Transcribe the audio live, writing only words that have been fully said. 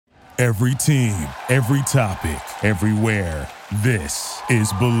Every team, every topic, everywhere. This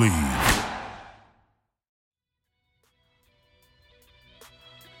is Believe.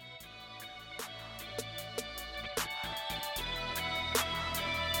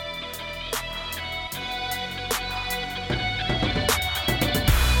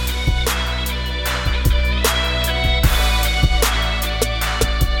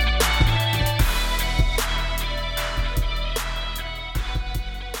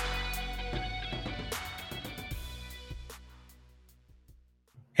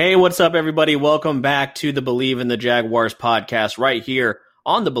 Hey, what's up, everybody? Welcome back to the Believe in the Jaguars podcast right here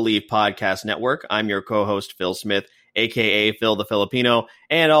on the Believe Podcast Network. I'm your co-host, Phil Smith, a.k.a. Phil the Filipino.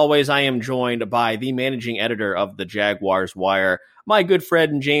 And always, I am joined by the managing editor of the Jaguars Wire, my good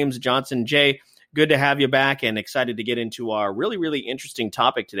friend, James Johnson. Jay, good to have you back and excited to get into our really, really interesting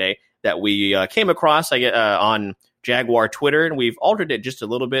topic today that we came across on Jaguar Twitter. And we've altered it just a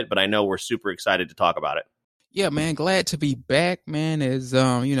little bit, but I know we're super excited to talk about it. Yeah, man, glad to be back, man. As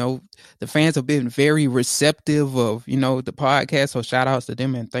the fans have been very receptive of, the podcast. So shout outs to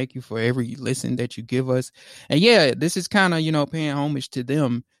them and thank you for every listen that you give us. And yeah, this is kind of, paying homage to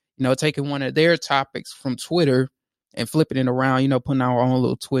them, taking one of their topics from Twitter and flipping it around, putting our own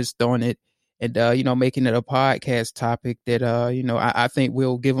little twist on it and, making it a podcast topic that, I think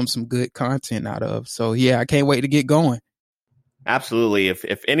we'll give them some good content out of. So yeah, I can't wait to get going. Absolutely.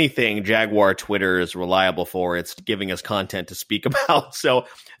 If anything, Jaguar Twitter is reliable for, it's giving us content to speak about. So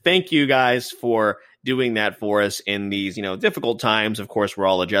thank you guys for doing that for us in these, difficult times. Of course, we're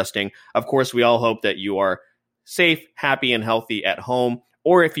all adjusting. Of course, we all hope that you are safe, happy, and healthy at home.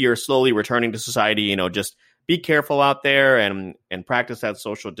 Or if you're slowly returning to society, just be careful out there and practice that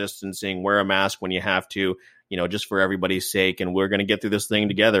social distancing, wear a mask when you have to, just for everybody's sake. And we're going to get through this thing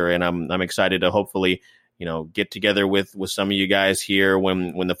together. And I'm excited to hopefully get together with some of you guys here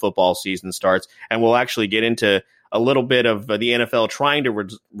when the football season starts. And we'll actually get into a little bit of the NFL trying to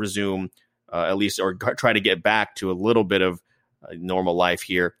resume at least, or try to get back to a little bit of normal life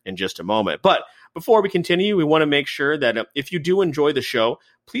here in just a moment. But before we continue, we want to make sure that if you do enjoy the show,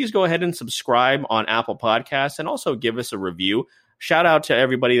 please go ahead and subscribe on Apple Podcasts and also give us a review. Shout out to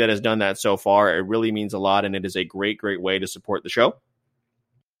everybody that has done that so far. It really means a lot, and it is a great, great way to support the show.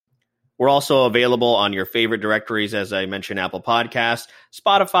 We're also available on your favorite directories, as I mentioned, Apple Podcasts,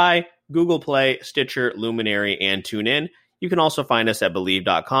 Spotify, Google Play, Stitcher, Luminary, and TuneIn. You can also find us at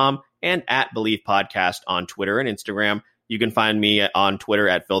Believe.com and at Believe Podcast on Twitter and Instagram. You can find me on Twitter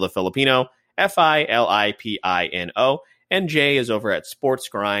at Phil the Filipino, FILIPINO, and Jay is over at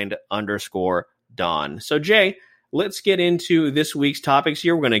sportsgrind_Don. So Jay, let's get into this week's topics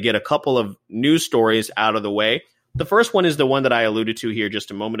here. We're going to get a couple of news stories out of the way. The first one is the one that I alluded to here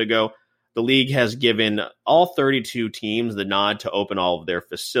just a moment ago. The league has given all 32 teams the nod to open all of their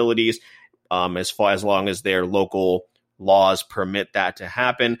facilities as long as their local laws permit that to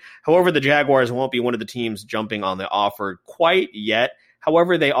happen. However, the Jaguars won't be one of the teams jumping on the offer quite yet.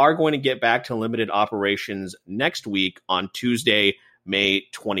 However, they are going to get back to limited operations next week on Tuesday, May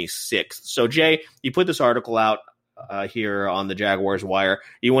 26th. So, Jay, you put this article out here on the Jaguars Wire.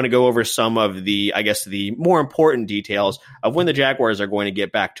 You want to go over some of the more important details of when the Jaguars are going to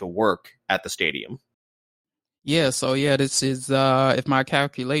get back to work at the stadium. Yeah, so this is, if my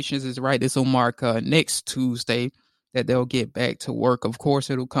calculations is right, this will mark next Tuesday that they'll get back to work. Of course,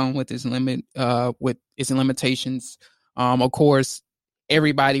 it'll come with its limitations. Of course,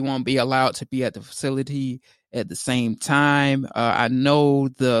 everybody won't be allowed to be at the facility at the same time. I know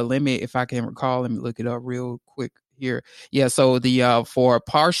the limit, if I can recall, let me look it up real quick here. Yeah, so the for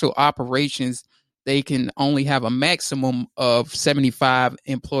partial operations, they can only have a maximum of 75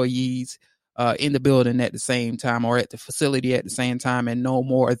 employees in the building at the same time, or at the facility at the same time, and no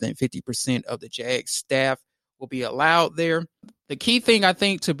more than 50% of the Jag staff will be allowed there. The key thing I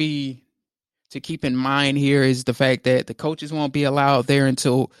think to keep in mind here is the fact that the coaches won't be allowed there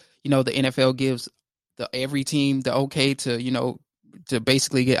until, the NFL gives every team the okay to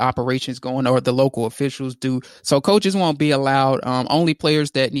basically get operations going, or the local officials do. So coaches won't be allowed. Only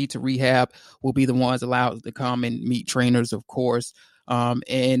players that need to rehab will be the ones allowed to come and meet trainers, of course.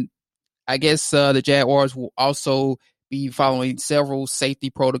 And I guess the Jaguars will also be following several safety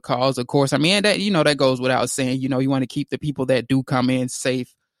protocols, of course. I mean, that, that goes without saying. You want to keep the people that do come in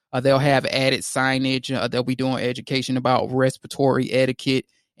safe. They'll have added signage. They'll be doing education about respiratory etiquette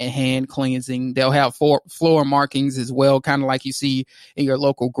and hand cleansing. They'll have floor markings as well, kind of like you see in your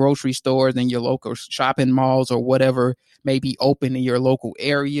local grocery stores and your local shopping malls or whatever may be open in your local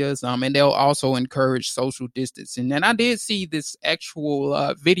areas. And they'll also encourage social distancing. And I did see this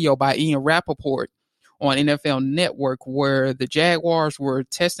actual video by Ian Rappaport on NFL Network where the Jaguars were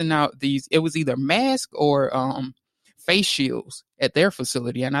testing out these, it was either mask or face shields at their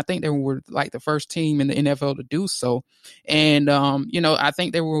facility. And I think they were like the first team in the NFL to do so. And, I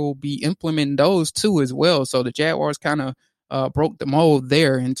think they will be implementing those too as well. So the Jaguars kind of broke the mold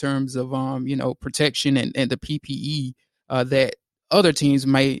there in terms of, protection and the PPE that other teams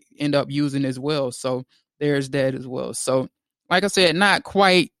may end up using as well. So there's that as well. So like I said, not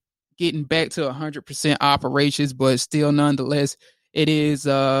quite getting back to 100% operations, but still nonetheless, it is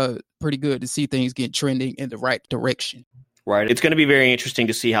pretty good to see things get trending in the right direction. Right. It's going to be very interesting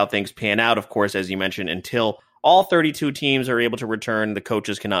to see how things pan out, of course, as you mentioned, until all 32 teams are able to return. The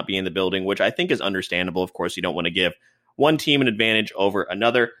coaches cannot be in the building, which I think is understandable. Of course, you don't want to give one team an advantage over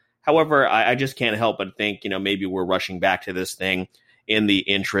another. However, I just can't help but think, maybe we're rushing back to this thing in the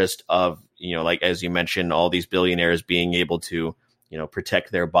interest of, like, as you mentioned, all these billionaires being able to,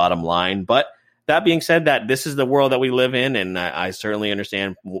 protect their bottom line. But that being said, that this is the world that we live in, and I certainly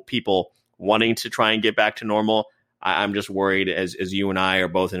understand people wanting to try and get back to normal. I'm just worried, as you and I are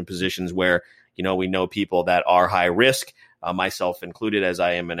both in positions where, we know people that are high risk, myself included, as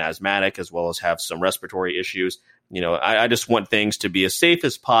I am an asthmatic, as well as have some respiratory issues. I just want things to be as safe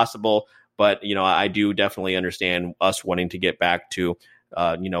as possible. But, I do definitely understand us wanting to get back to,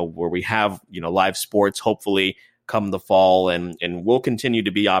 where we have, live sports, hopefully come the fall. And we'll continue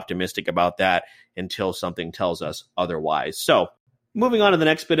to be optimistic about that until something tells us otherwise. So moving on to the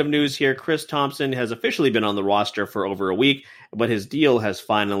next bit of news here, Chris Thompson has officially been on the roster for over a week, but his deal has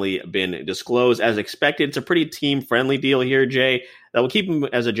finally been disclosed as expected. It's a pretty team-friendly deal here, Jay, that will keep him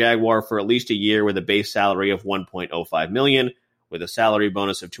as a Jaguar for at least a year with a base salary of $1.05 million, with a salary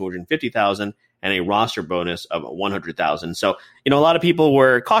bonus of $250,000 and a roster bonus of $100,000. So, a lot of people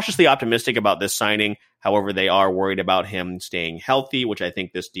were cautiously optimistic about this signing. However, they are worried about him staying healthy, which I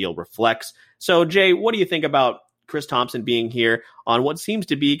think this deal reflects. So, Jay, what do you think about Chris Thompson being here on what seems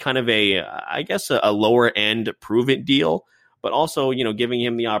to be kind of a lower end prove-it deal, but also, giving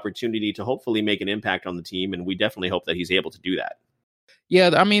him the opportunity to hopefully make an impact on the team. And we definitely hope that he's able to do that.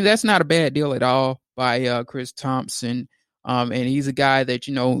 Yeah, I mean, that's not a bad deal at all by Chris Thompson. And he's a guy that,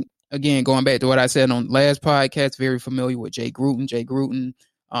 again, going back to what I said on last podcast, very familiar with Jay Gruden. Jay Gruden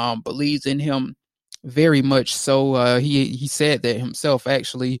believes in him very much so. He said that himself,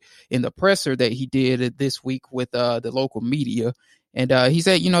 actually, in the presser that he did this week with the local media. And he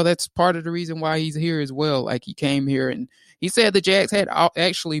said, that's part of the reason why he's here as well. Like, he came here and he said the Jags had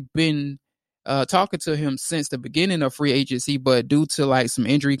actually been talking to him since the beginning of free agency, but due to like some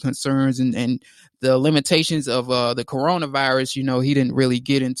injury concerns and the limitations of the coronavirus, he didn't really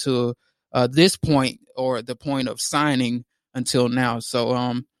get into this point or the point of signing until now.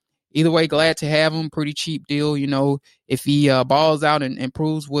 So either way, glad to have him. Pretty cheap deal. If he balls out and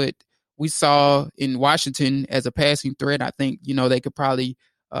proves what we saw in Washington as a passing threat, I think, they could probably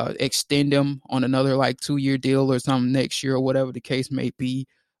extend him on another like 2-year deal or something next year or whatever the case may be.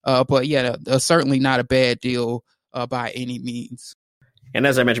 But yeah, certainly not a bad deal by any means. And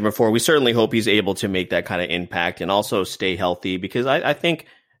as I mentioned before, we certainly hope he's able to make that kind of impact and also stay healthy, because I think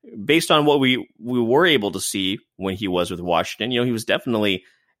based on what we were able to see when he was with Washington, he was definitely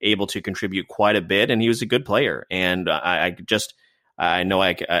able to contribute quite a bit, and he was a good player. And I know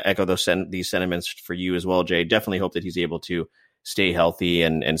I echo these sentiments for you as well, Jay. Definitely hope that he's able to stay healthy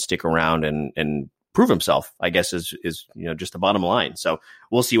and stick around and prove himself, I guess, is just the bottom line. So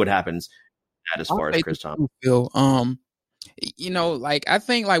we'll see what happens as far as Chris Thompson. I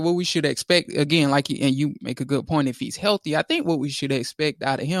think like what we should expect, again, like, and you make a good point, if he's healthy, I think what we should expect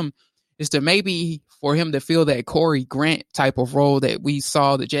out of him is to maybe for him to fill that Corey Grant type of role that we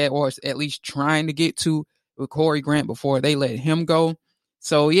saw the Jaguars at least trying to get to with Corey Grant before they let him go.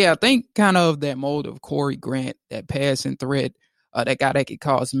 So yeah, I think kind of that mold of Corey Grant, that passing threat, that guy that could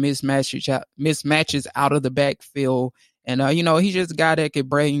cause mismatches out of the backfield. And, he's just a guy that could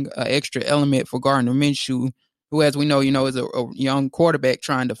bring an extra element for Gardner Minshew, who, as we know, is a young quarterback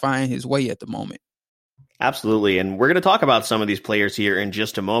trying to find his way at the moment. Absolutely. And we're going to talk about some of these players here in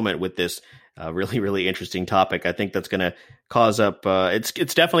just a moment with this really, really interesting topic. I think that's going to cause up, it's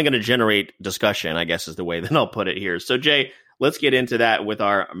definitely going to generate discussion, I guess is the way that I'll put it here. So, Jay, let's get into that with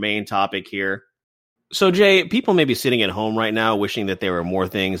our main topic here. So, Jay, people may be sitting at home right now wishing that there were more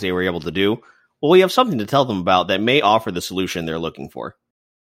things they were able to do. Well, we have something to tell them about that may offer the solution they're looking for.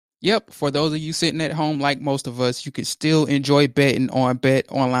 Yep. For those of you sitting at home, like most of us, you can still enjoy betting on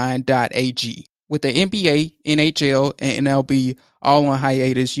betonline.ag. With the NBA, NHL, and MLB all on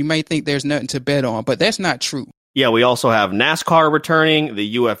hiatus, you may think there's nothing to bet on, but that's not true. Yeah, we also have NASCAR returning,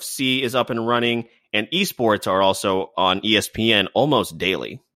 the UFC is up and running, and esports are also on ESPN almost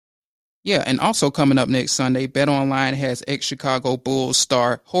daily. Yeah, and also coming up next Sunday, BetOnline has ex-Chicago Bulls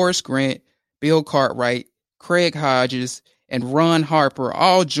star Horace Grant, Bill Cartwright, Craig Hodges, and Ron Harper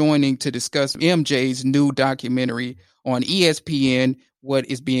all joining to discuss MJ's new documentary on ESPN, what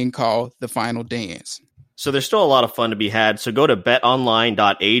is being called The Final Dance. So there's still a lot of fun to be had. So go to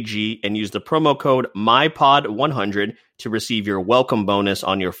betonline.ag and use the promo code MyPod100 to receive your welcome bonus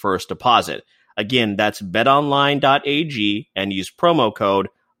on your first deposit. Again, that's betonline.ag and use promo code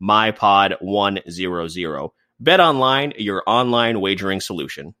MyPod100. BetOnline, your online wagering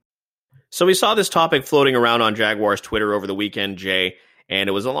solution. So we saw this topic floating around on Jaguars Twitter over the weekend, Jay, and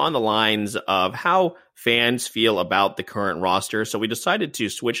it was along the lines of how fans feel about the current roster. So we decided to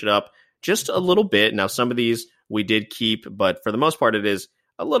switch it up just a little bit. Now, some of these we did keep, but for the most part, it is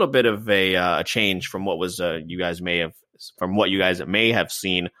a little bit of a change from what was you guys may have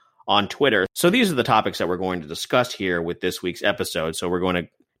seen on Twitter. So these are the topics that we're going to discuss here with this week's episode. So we're going to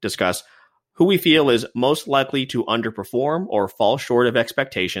discuss who we feel is most likely to underperform or fall short of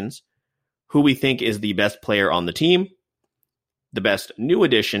expectations, who we think is the best player on the team, the best new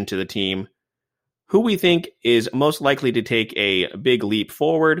addition to the team, who we think is most likely to take a big leap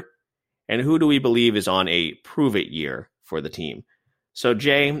forward, and who do we believe is on a prove-it year for the team. So,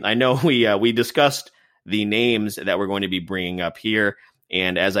 Jay, I know we discussed the names that we're going to be bringing up here,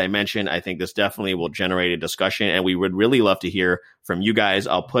 and as I mentioned, I think this definitely will generate a discussion, and we would really love to hear from you guys.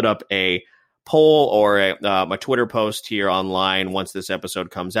 I'll put up a poll or a Twitter post here online once this episode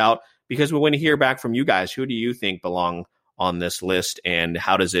comes out, because we want to hear back from you guys. Who do you think belong on this list, and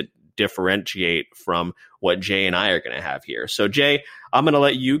how does it differentiate from what Jay and I are going to have here? So, Jay, I'm going to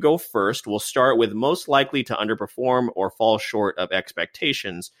let you go first. We'll start with most likely to underperform or fall short of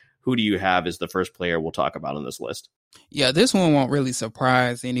expectations. Who do you have as the first player we'll talk about on this list? Yeah, this one won't really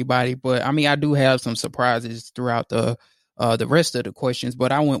surprise anybody, but I mean, I do have some surprises throughout the rest of the questions,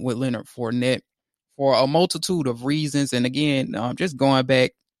 but I went with Leonard Fournette for a multitude of reasons. And again, just going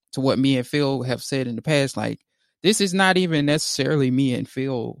back to what me and Phil have said in the past, like, this is not even necessarily me and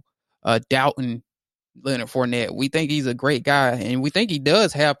Phil doubting Leonard Fournette. We think he's a great guy, and we think he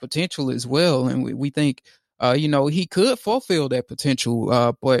does have potential as well. And we think, he could fulfill that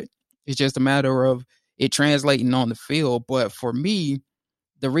potential, but it's just a matter of it translating on the field. But for me,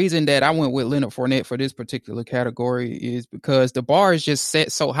 the reason that I went with Leonard Fournette for this particular category is because the bar is just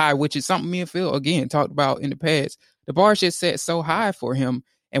set so high, which is something me and Phil, again, talked about in the past. The bar is just set so high for him,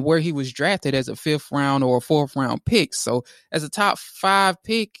 and where he was drafted as a 5th round or a 4th round pick. So as a top 5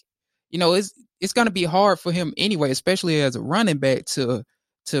 pick, it's going to be hard for him anyway, especially as a running back to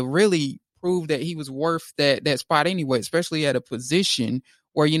really prove that he was worth that spot anyway, especially at a position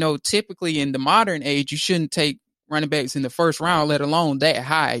where, typically in the modern age, you shouldn't take running backs in the 1st round, let alone that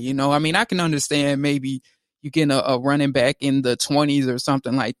high. I mean, I can understand maybe you get a running back in the 20s or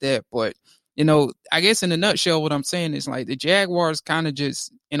something like that. But, I guess in a nutshell, what I'm saying is like the Jaguars kind of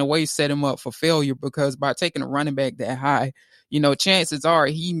just in a way set him up for failure, because by taking a running back that high, chances are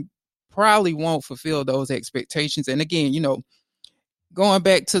he probably won't fulfill those expectations. And again, going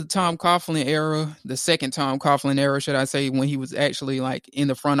back to the Tom Coughlin era, the second Tom Coughlin era, should I say, when he was actually like in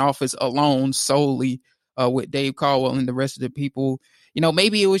the front office alone solely with Dave Caldwell and the rest of the people,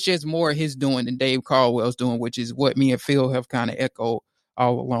 maybe it was just more his doing than Dave Caldwell's doing, which is what me and Phil have kind of echoed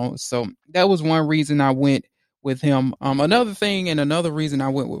all along. So that was one reason I went with him. Another reason I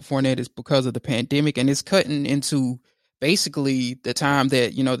went with Fournette is because of the pandemic, and it's cutting into basically the time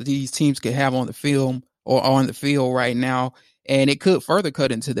that, these teams could have on the film or on the field right now. And it could further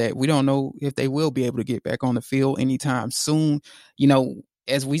cut into that. We don't know if they will be able to get back on the field anytime soon.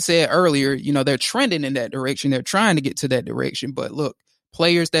 As we said earlier, they're trending in that direction. They're trying to get to that direction. But look,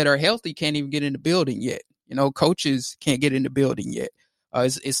 players that are healthy can't even get in the building yet. Coaches can't get in the building yet.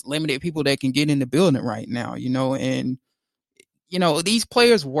 It's limited people that can get in the building right now, and, these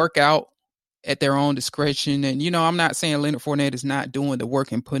players work out at their own discretion. And, I'm not saying Leonard Fournette is not doing the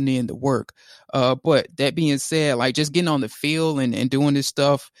work and putting in the work. But that being said, like just getting on the field and doing this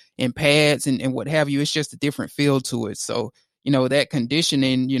stuff in pads and what have you, it's just a different feel to it. So, that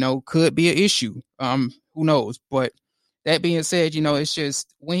conditioning, could be an issue. Who knows? But that being said, it's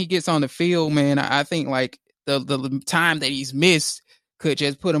just when he gets on the field, man, I think like the time that he's missed could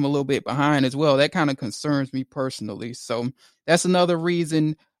just put him a little bit behind as well. That kind of concerns me personally. So that's another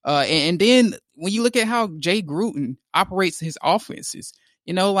reason. And then when you look at how Jay Gruden operates his offenses,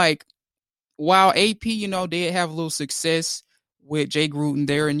 like while AP, did have a little success with Jay Gruden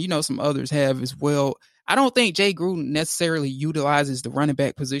there, and, some others have as well, I don't think Jay Gruden necessarily utilizes the running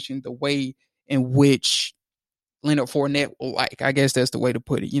back position the way in which Leonard Fournette will like. I guess that's the way to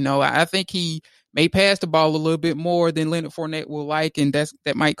put it. I think he may pass the ball a little bit more than Leonard Fournette will like, and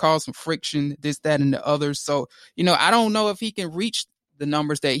that might cause some friction, this, that, and the others. So, I don't know if he can reach the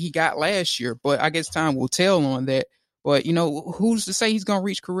numbers that he got last year, but I guess time will tell on that. But, who's to say he's going to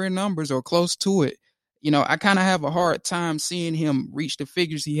reach career numbers or close to it? I kind of have a hard time seeing him reach the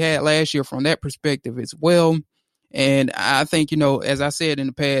figures he had last year from that perspective as well. And I think, as I said in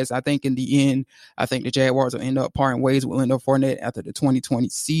the past, I think in the end, I think the Jaguars will end up parting ways with Leonard Fournette after the 2020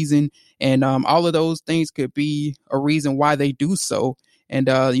 season. And all of those things could be a reason why they do so. And,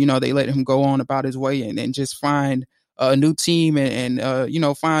 they let him go on about his way and just find a new team and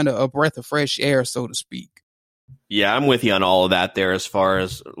find a breath of fresh air, so to speak. Yeah, I'm with you on all of that there as far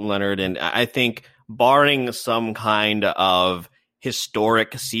as Leonard. And I think barring some kind of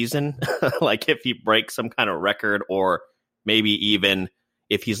historic season, like if he breaks some kind of record, or maybe even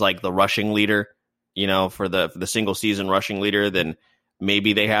if he's like the rushing leader, for the single season rushing leader, then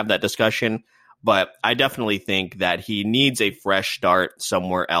maybe they have that discussion. But I definitely think that he needs a fresh start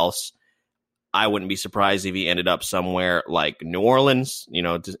somewhere else. I wouldn't be surprised if he ended up somewhere like New Orleans,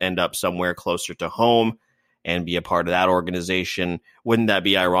 to end up somewhere closer to home and be a part of that organization. Wouldn't that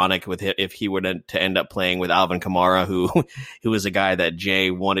be ironic if he were to end up playing with Alvin Kamara, who is a guy that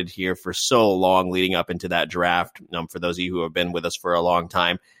Jay wanted here for so long leading up into that draft? For those of you who have been with us for a long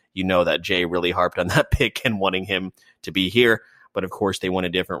time, that Jay really harped on that pick and wanting him to be here. But of course, they went a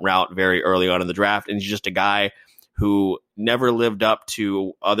different route very early on in the draft. And he's just a guy who never lived up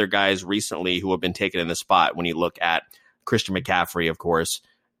to other guys recently who have been taken in the spot. When you look at Christian McCaffrey, of course,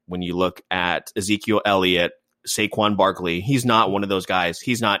 when you look at Ezekiel Elliott, Saquon Barkley, he's not one of those guys.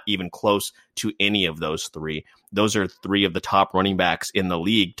 He's not even close to any of those three. Those are three of the top running backs in the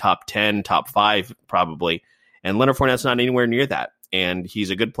league, top 10, top 5 probably. And Leonard Fournette's not anywhere near that. And he's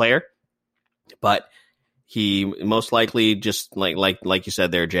a good player, but he most likely, just like you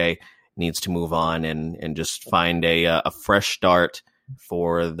said there, Jay, needs to move on and just find a fresh start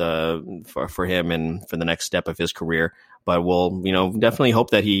for him and for the next step of his career. But we'll, definitely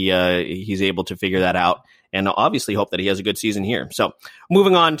hope that he's able to figure that out, and obviously hope that he has a good season here. So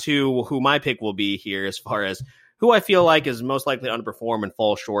moving on to who my pick will be here as far as who I feel like is most likely to underperform and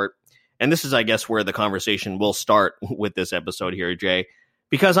fall short. And this is, I guess, where the conversation will start with this episode here, Jay,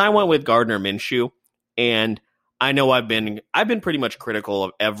 because I went with Gardner Minshew, and I know I've been pretty much critical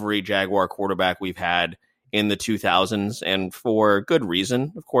of every Jaguar quarterback we've had in the 2000s, and for good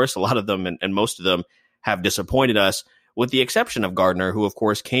reason. Of course, a lot of them and most of them have disappointed us, with the exception of Gardner, who, of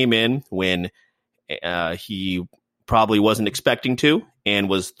course, came in when he probably wasn't expecting to and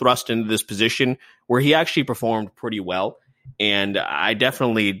was thrust into this position where he actually performed pretty well. And I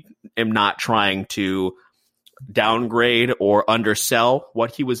definitely am not trying to downgrade or undersell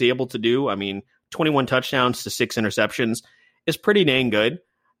what he was able to do. I mean, 21 touchdowns to 6 interceptions is pretty dang good.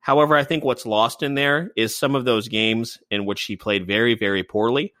 However, I think what's lost in there is some of those games in which he played very, very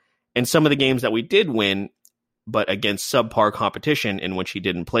poorly, and some of the games that we did win, but against subpar competition in which he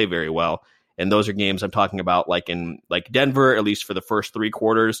didn't play very well. And those are games I'm talking about, like Denver, at least for the first 3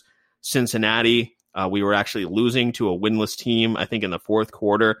 quarters. Cincinnati, we were actually losing to a winless team, I think in the 4th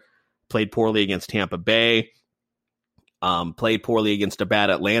quarter. Played poorly against Tampa Bay. Played poorly against a bad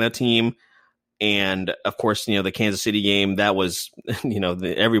Atlanta team. And of course, the Kansas City game, that was,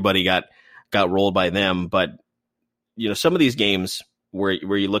 everybody got rolled by them. But, some of these games where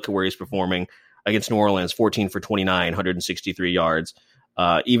you look at where he's performing against New Orleans, 14 for 29, 163 yards.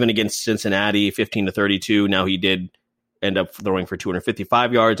 Even against Cincinnati, 15 to 32. Now he did end up throwing for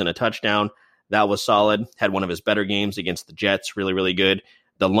 255 yards and a touchdown. That was solid. Had one of his better games against the Jets. Really, really good.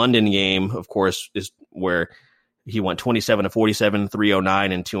 The London game, of course, is where he went 27 to 47,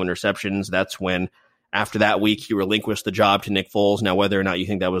 309, and 2 interceptions. That's when, after that week, he relinquished the job to Nick Foles. Now, whether or not you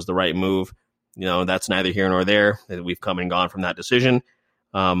think that was the right move, that's neither here nor there. We've come and gone from that decision.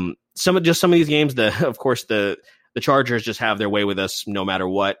 Some of these games, of course, the Chargers just have their way with us no matter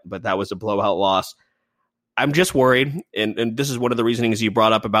what, but that was a blowout loss. I'm just worried, and this is one of the reasonings you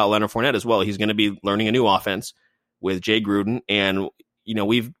brought up about Leonard Fournette as well. He's going to be learning a new offense with Jay Gruden, and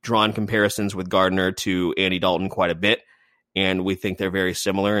we've drawn comparisons with Gardner to Andy Dalton quite a bit, and we think they're very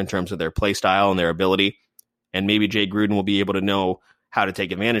similar in terms of their play style and their ability, and maybe Jay Gruden will be able to know how to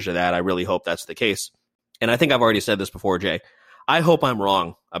take advantage of that. I really hope that's the case. And I think I've already said this before, Jay. I hope I'm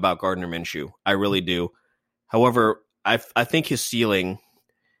wrong about Gardner Minshew. I really do. However, I think his ceiling,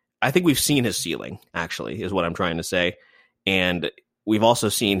 I think we've seen his ceiling, actually, is what I'm trying to say. And we've also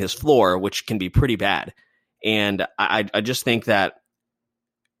seen his floor, which can be pretty bad. And I just think that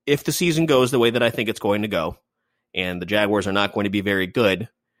if the season goes the way that I think it's going to go, and the Jaguars are not going to be very good,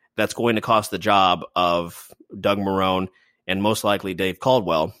 that's going to cost the job of Doug Marrone and most likely Dave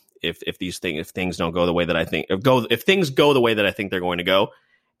Caldwell if things don't go the way that I think if things go the way that I think they're going to go.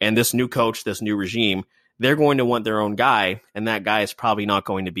 And this new coach, this new regime, they're going to want their own guy, and that guy is probably not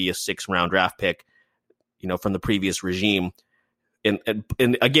going to be a 6th-round draft pick, from the previous regime. And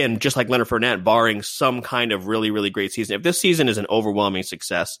again, just like Leonard Fournette, barring some kind of really, really great season. If this season is an overwhelming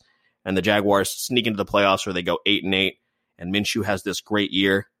success and the Jaguars sneak into the playoffs or they go 8-8 and Minshew has this great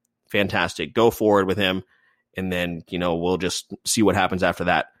year, fantastic. Go forward with him, and then, we'll just see what happens after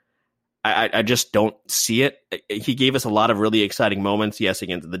that. I just don't see it. He gave us a lot of really exciting moments. Yes,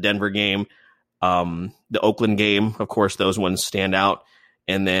 against the Denver game, the Oakland game, of course, those ones stand out.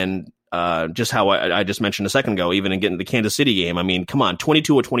 And then just how I just mentioned a second ago, even in getting the Kansas City game. I mean, come on,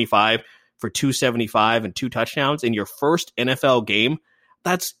 22 of 25 for 275 and 2 touchdowns in your first NFL game.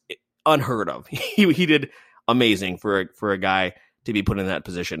 That's unheard of. He did amazing for a guy to be put in that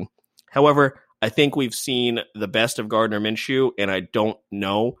position. However, I think we've seen the best of Gardner Minshew, and I don't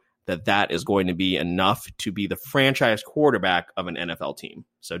know that is going to be enough to be the franchise quarterback of an NFL team.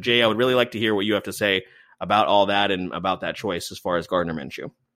 So, Jay, I would really like to hear what you have to say about all that and about that choice as far as Gardner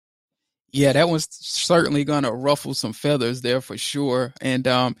Minshew. Yeah, that was certainly going to ruffle some feathers there for sure. And,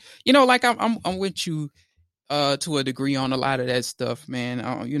 I'm with you to a degree on a lot of that stuff, man.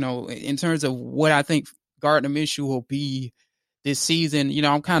 In terms of what I think Gardner Minshew will be this season,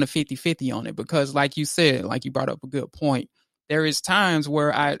 I'm kind of 50-50 on it because like you said, like you brought up a good point, there is times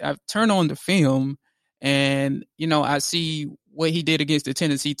where I turn on the film and, I see what he did against the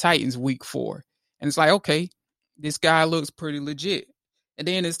Tennessee Titans week 4. And it's like, okay, this guy looks pretty legit. And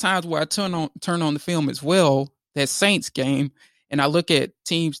then there's times where I turn on the film as well, that Saints game, and I look at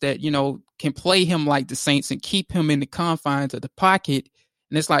teams that, can play him like the Saints and keep him in the confines of the pocket.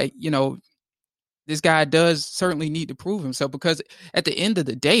 And it's like, this guy does certainly need to prove himself because at the end of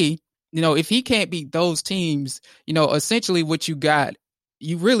the day, if he can't beat those teams, essentially what you got,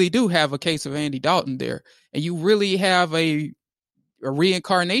 you really do have a case of Andy Dalton there. And you really have a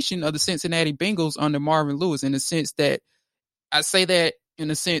reincarnation of the Cincinnati Bengals under Marvin Lewis in the sense that I say that in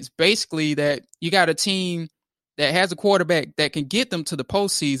the sense basically that you got a team that has a quarterback that can get them to the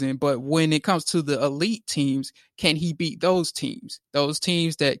postseason. But when it comes to the elite teams, can he beat those teams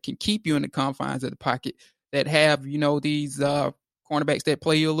that can keep you in the confines of the pocket, that have, these cornerbacks that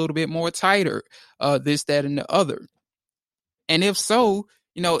play you a little bit more tighter, this, that, and the other. And if so,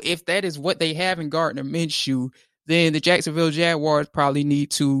 if that is what they have in Gardner Minshew, then the Jacksonville Jaguars probably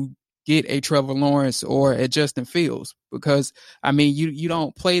need to get a Trevor Lawrence or a Justin Fields because, you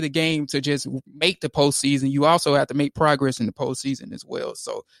don't play the game to just make the postseason. You also have to make progress in the postseason as well.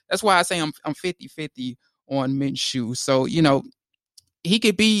 So that's why I say I'm 50-50 on Minshew. So, he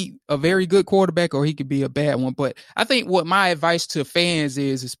could be a very good quarterback or he could be a bad one. But I think what my advice to fans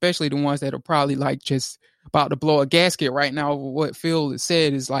is, especially the ones that are probably like just about to blow a gasket right now, what Phil has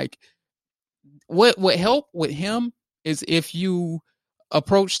said is like, what would help with him is if you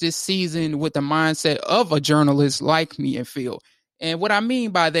approach this season with the mindset of a journalist like me and Phil. And what I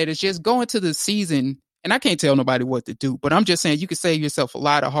mean by that is just go into the season, and I can't tell nobody what to do, but I'm just saying you can save yourself a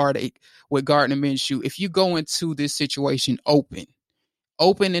lot of heartache with Gardner Minshew if you go into this situation open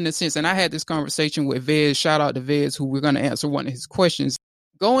in the sense, and I had this conversation with Vez, shout out to Vez, who we're going to answer one of his questions.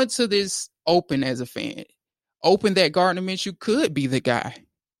 Go into this open as a fan, open that Gardner Minshew could be the guy.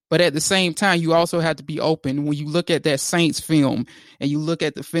 But at the same time, you also have to be open when you look at that Saints film and you look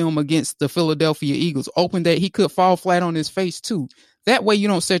at the film against the Philadelphia Eagles, open that he could fall flat on his face too. That way you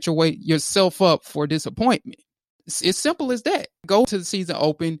don't set yourself up for disappointment. It's simple as that. Go to the season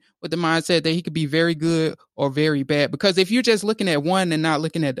open with the mindset that he could be very good or very bad. Because if you're just looking at one and not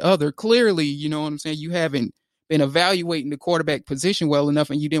looking at the other, clearly, you know what I'm saying, you haven't been evaluating the quarterback position well enough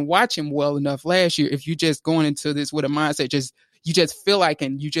and you didn't watch him well enough last year. If you're just going into this with a mindset, you just feel like,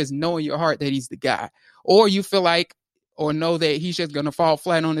 and you just know in your heart that he's the guy, or you feel like, or know that he's just going to fall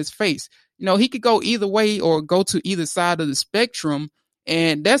flat on his face. He could go either way or go to either side of the spectrum.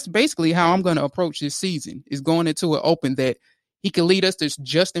 And that's basically how I'm going to approach this season, is going into it open that he can lead us to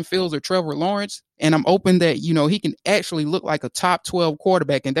Justin Fields or Trevor Lawrence. And I'm open that, he can actually look like a top 12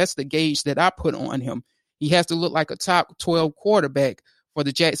 quarterback. And that's the gauge that I put on him. He has to look like a top 12 quarterback for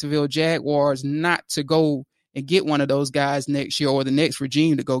the Jacksonville Jaguars not to go and get one of those guys next year, or the next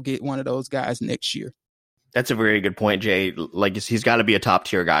regime to go get one of those guys next year. That's a very good point, Jay. Like, he's got to be a top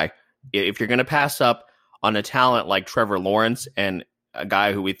tier guy. If you're going to pass up on a talent like Trevor Lawrence and a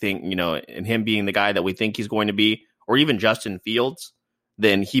guy who we think, and him being the guy that we think he's going to be, or even Justin Fields,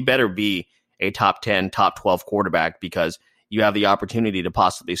 then he better be a top 10, top 12 quarterback, because you have the opportunity to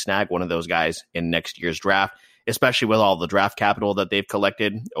possibly snag one of those guys in next year's draft. especially with all the draft capital that they've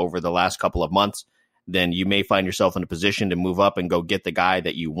collected over the last couple of months, then you may find yourself in a position to move up and go get the guy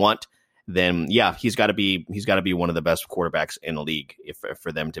that you want. Then yeah, he's got to be one of the best quarterbacks in the league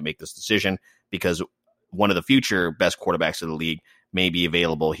for them to make this decision, because one of the future best quarterbacks of the league may be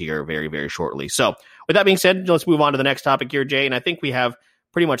available here very, very shortly. So with that being said, let's move on to the next topic here, Jay. And I think we have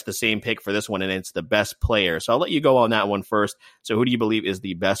pretty much the same pick for this one, and it's the best player. So I'll let you go on that one first. So who do you believe is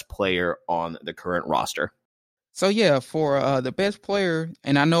the best player on the current roster? So yeah, for the best player,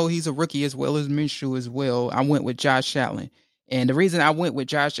 and I know he's a rookie as well as Minshew as well, I went with Josh Allen. And the reason I went with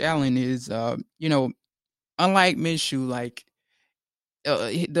Josh Allen is, unlike Minshew, like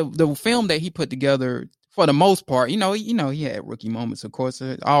the film that he put together, for the most part, he had rookie moments, of course,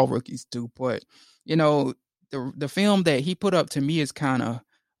 all rookies do, but the film that he put up to me is kind of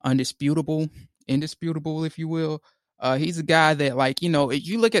indisputable, if you will. He's a guy that, if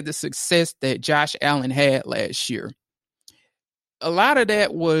you look at the success that Josh Allen had last year, a lot of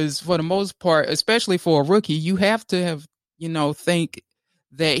that was, for the most part, especially for a rookie, you have to have, think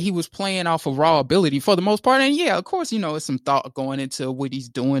that he was playing off of raw ability for the most part. And yeah, of course, it's some thought going into what he's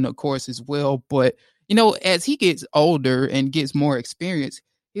doing, of course, as well. But, as he gets older and gets more experience,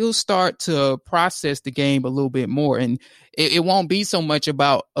 he'll start to process the game a little bit more. And it won't be so much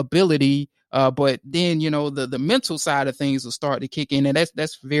about ability, but then, the mental side of things will start to kick in. And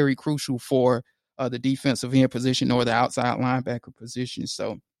that's very crucial for the defensive end position or the outside linebacker position.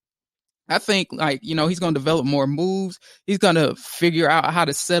 So I think, he's going to develop more moves. He's going to figure out how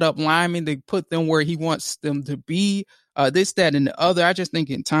to set up linemen to put them where he wants them to be. This, that, and the other. I just think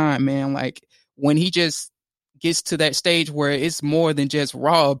in time, man, when he just gets to that stage where it's more than just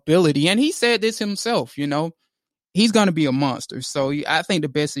raw ability. And he said this himself, he's going to be a monster. So I think the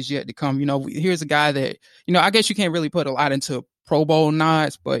best is yet to come. Here's a guy that, I guess you can't really put a lot into Pro Bowl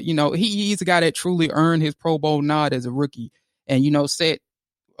nods, but, he's a guy that truly earned his Pro Bowl nod as a rookie and, set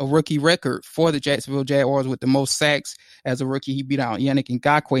a rookie record for the Jacksonville Jaguars with the most sacks as a rookie. He beat out Yannick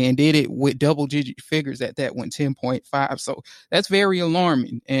Ngakoue and did it with double-digit figures at that one, 10.5. So that's very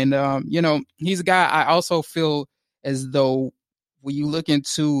alarming. And, he's a guy I also feel as though when you look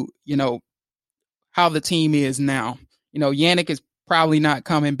into, how the team is now, Yannick is probably not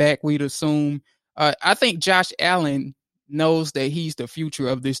coming back, we'd assume. I think Josh Allen knows that he's the future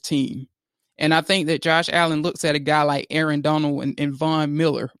of this team. And I think that Josh Allen looks at a guy like Aaron Donald and Von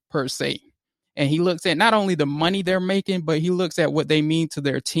Miller, per se. And he looks at not only the money they're making, but he looks at what they mean to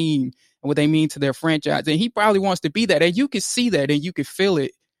their team and what they mean to their franchise. And he probably wants to be that. And you can see that and you can feel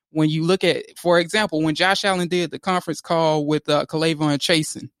it when you look at, for example, when Josh Allen did the conference call with K'Lavon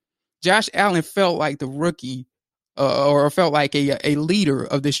Chaisson, Josh Allen felt like the rookie or felt like a leader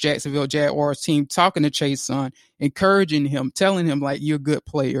of this Jacksonville Jaguars team, talking to Chaisson, encouraging him, telling him, you're a good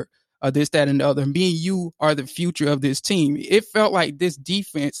player. This, that, and the other. Me and you are the future of this team. It felt like this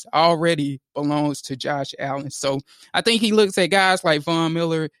defense already belongs to Josh Allen. So I think he looks at guys like Von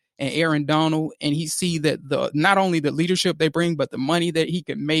Miller and Aaron Donald, and he see that not only the leadership they bring, but the money that he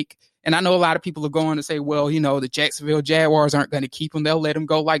can make. And I know a lot of people are going to say, well, the Jacksonville Jaguars aren't going to keep him. They'll let him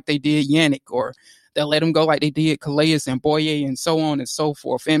go like they did Yannick, or they'll let him go like they did Calais and Boye, and so on and so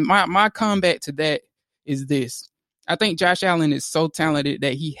forth. And my comeback to that is this. I think Josh Allen is so talented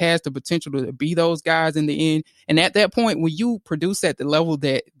that he has the potential to be those guys in the end. And at that point, when you produce at the level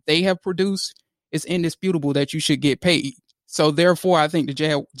that they have produced, it's indisputable that you should get paid. So therefore, I think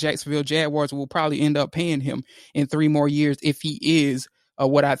the Jacksonville Jaguars will probably end up paying him in 3 more years if he is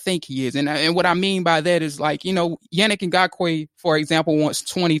what I think he is. And what I mean by that is Yannick Ngakoue, for example, wants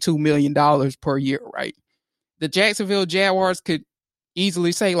 $22 million per year, right? The Jacksonville Jaguars could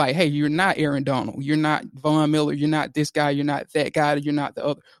easily say hey, you're not Aaron Donald, you're not Von Miller, you're not this guy, you're not that guy, you're not the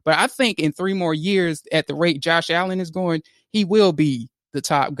other. But I think in 3 more years, at the rate Josh Allen is going, he will be the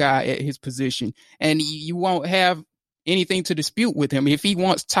top guy at his position, and you won't have anything to dispute with him. If he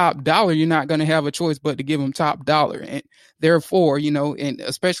wants top dollar, you're not going to have a choice but to give him top dollar. And therefore, and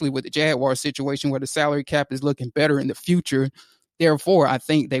especially with the Jaguars situation where the salary cap is looking better in the future, therefore I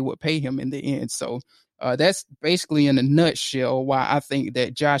think they would pay him in the end. So that's basically in a nutshell why I think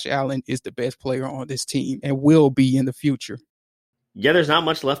that Josh Allen is the best player on this team and will be in the future. Yeah, there's not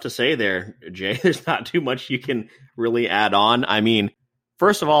much left to say there, Jay. There's not too much you can really add on. I mean,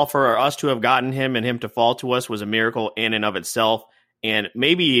 first of all, for us to have gotten him and him to fall to us was a miracle in and of itself, and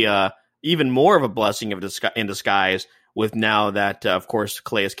maybe even more of a blessing in disguise with now that, of course,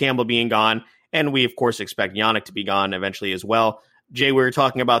 Calais Campbell being gone, and we, of course, expect Yannick to be gone eventually as well. Jay, we were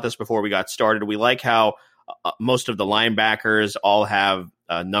talking about this before we got started. We like how most of the linebackers all have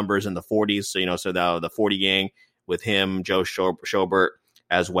numbers in the 40s. So, so the 40 gang with him, Joe Schobert,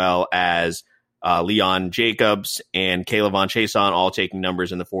 as well as Leon Jacobs and Kayvon Chaisson all taking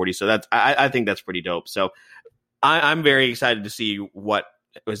numbers in the 40. So I think that's pretty dope. So I'm very excited to see what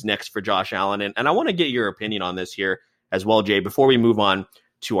was next for Josh Allen. And I want to get your opinion on this here as well, Jay, before we move on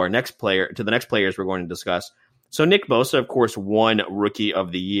to the next players we're going to discuss. So Nick Bosa, of course, won Rookie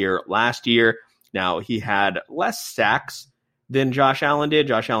of the Year last year. Now, he had less sacks than Josh Allen did.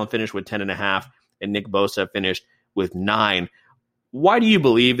 Josh Allen finished with 10.5, and Nick Bosa finished with 9. Why do you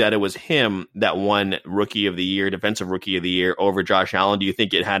believe that it was him that won Rookie of the Year, Defensive Rookie of the Year, over Josh Allen? Do you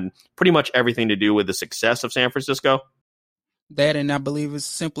think it had pretty much everything to do with the success of San Francisco? That, and I believe it's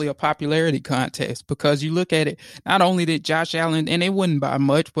simply a popularity contest, because you look at it, not only did Josh Allen, and it wasn't by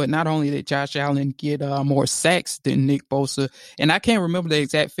much, but not only did Josh Allen get more sacks than Nick Bosa, and I can't remember the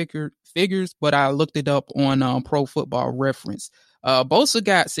exact figures, but I looked it up on Pro Football Reference. Bosa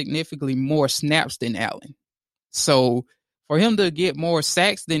got significantly more snaps than Allen. So for him to get more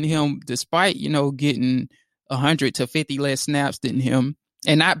sacks than him, despite, getting 100 to 50 less snaps than him,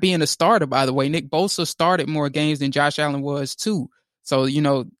 and not being a starter, by the way, Nick Bosa started more games than Josh Allen was too. So,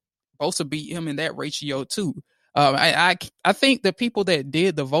 Bosa beat him in that ratio too. I think the people that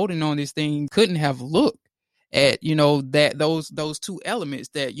did the voting on this thing couldn't have looked at, that those two elements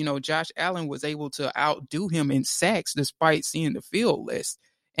that, Josh Allen was able to outdo him in sacks despite seeing the field less.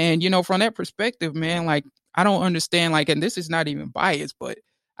 And, from that perspective, man, like, I don't understand, like, and this is not even biased, but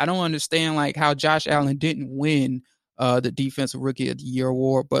I don't understand, like, how Josh Allen didn't win the Defensive Rookie of the Year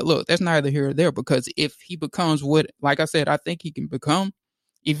award. But look, that's neither here or there, because if he becomes what, like I said, I think he can become,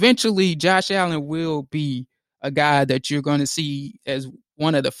 eventually Josh Allen will be a guy that you're going to see as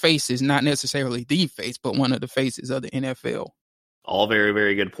one of the faces, not necessarily the face, but one of the faces of the NFL. All very,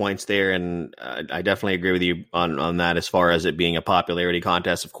 very good points there. And I definitely agree with you on that as far as it being a popularity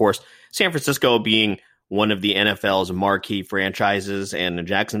contest. Of course, San Francisco being one of the NFL's marquee franchises, and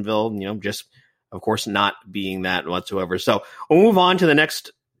Jacksonville, just, of course, not being that whatsoever. So we'll move on to the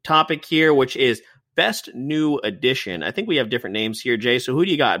next topic here, which is best new addition. I think we have different names here, Jay. So who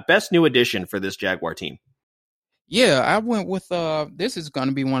do you got? Best new addition for this Jaguar team? Yeah, I went with, this is going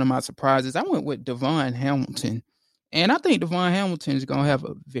to be one of my surprises. I went with DaVon Hamilton. And I think DaVon Hamilton is going to have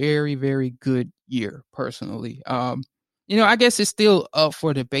a very, very good year, personally. I guess it's still up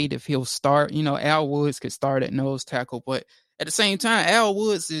for debate if he'll start. Al Woods could start at nose tackle, but at the same time, Al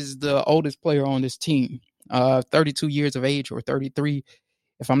Woods is the oldest player on this team, 32 years of age, or 33,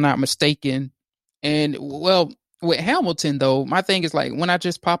 if I'm not mistaken. And, well, with Hamilton, though, my thing is, like, when I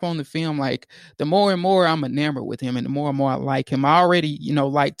just pop on the film, like, the more and more I'm enamored with him, and the more and more I like him. I already,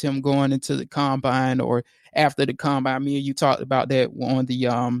 liked him going into the combine or after the combine. Me and you talked about that on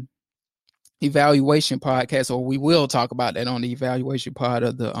the evaluation podcast, or we will talk about that on the evaluation pod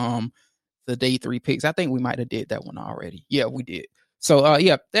of the day 3 picks. I think we might have did that one already. Yeah, we did. So,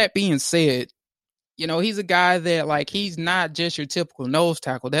 that being said, he's a guy that, like, he's not just your typical nose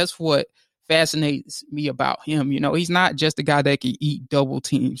tackle. That's what fascinates me about him. He's not just a guy that can eat double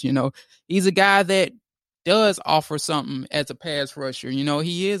teams. He's a guy that does offer something as a pass rusher.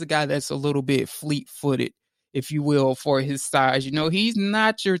 He is a guy that's a little bit fleet-footed, if you will, for his size. He's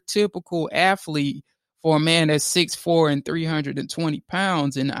not your typical athlete for a man that's 6'4" and 320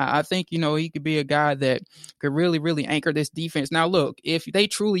 pounds. And I think, he could be a guy that could really, really anchor this defense. Now, look, if they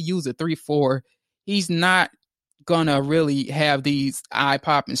truly use a 3-4, he's not going to really have these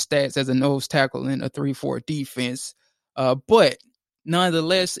eye-popping stats as a nose tackle in a 3-4 defense. But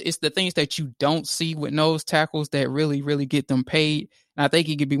nonetheless, it's the things that you don't see with nose tackles that really, really get them paid. And I think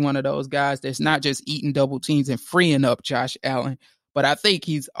he could be one of those guys that's not just eating double teams and freeing up Josh Allen, but I think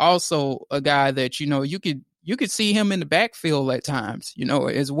he's also a guy that, you could see him in the backfield at times,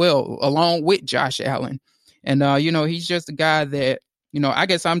 as well, along with Josh Allen. And, he's just a guy that, I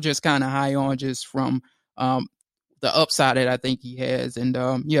guess I'm just kind of high on just from the upside that I think he has. And,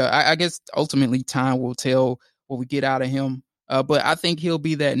 I guess ultimately time will tell what we get out of him. But I think he'll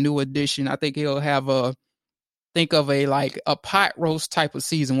be that new addition. I think he'll have a pot roast type of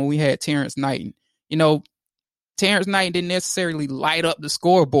season when we had Terrence Knighton. Terrence Knighton didn't necessarily light up the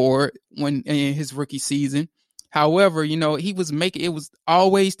scoreboard when in his rookie season. However, he was it was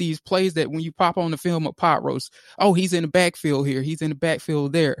always these plays that when you pop on the film of pot roast, oh, he's in the backfield here, he's in the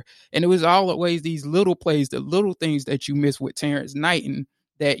backfield there. And it was always these little plays, the little things that you miss with Terrence Knighton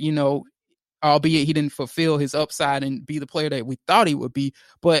that, albeit he didn't fulfill his upside and be the player that we thought he would be.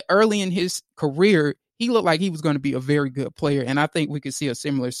 But early in his career, he looked like he was going to be a very good player. And I think we could see a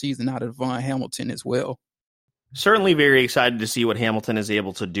similar season out of DaVon Hamilton as well. Certainly very excited to see what Hamilton is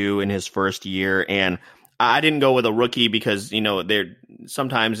able to do in his first year. And I didn't go with a rookie because,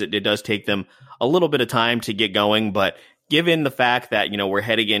 sometimes it does take them a little bit of time to get going. But given the fact that, we're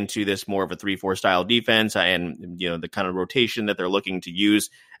heading into this more of a 3-4 style defense and, the kind of rotation that they're looking to use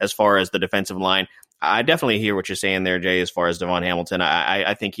as far as the defensive line, I definitely hear what you're saying there, Jay, as far as Devon Hamilton.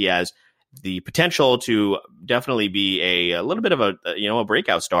 I think he has the potential to definitely be a little bit of a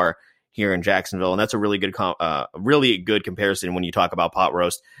breakout star here in Jacksonville. And that's a really good comparison when you talk about pot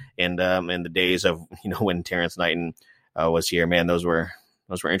roast and in the days of, when Terrence Knighton was here. Man, those were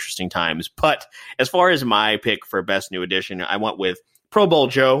interesting times. But as far as my pick for best new addition, I went with Pro Bowl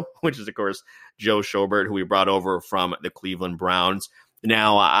Joe, which is, of course, Joe Schobert, who we brought over from the Cleveland Browns.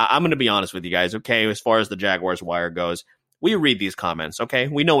 Now, I'm going to be honest with you guys, okay? As far as the Jaguars wire goes, we read these comments, okay?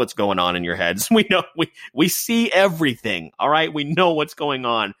 We know what's going on in your heads. We know we see everything, all right? We know what's going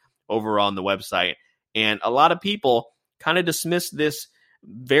on over on the website. And a lot of people kind of dismiss this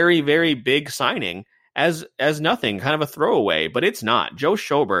very, very big signing as nothing, kind of a throwaway, but it's not. Joe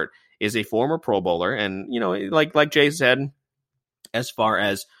Schobert is a former Pro Bowler, and like Jay said, as far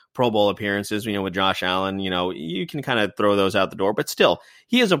as Pro Bowl appearances, with Josh Allen, you can kind of throw those out the door, but still,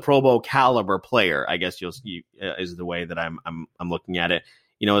 he is a Pro Bowl caliber player. I guess is the way that I'm looking at it.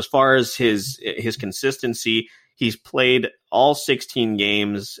 As far as his consistency, he's played all 16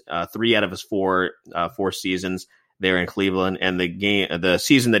 games, 3 out of his 4 seasons there in Cleveland, and the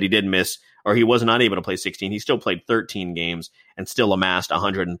season that he did miss, or he was not able to play 16, he still played 13 games and still amassed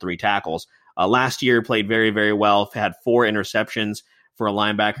 103 tackles. Last year, played very, very well, had 4 interceptions for a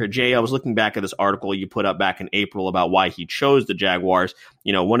linebacker. Jay, I was looking back at this article you put up back in April about why he chose the Jaguars.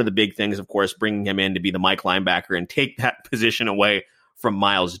 One of the big things, of course, bringing him in to be the Mike linebacker and take that position away from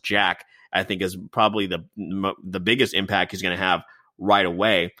Myles Jack, I think is probably the biggest impact he's going to have right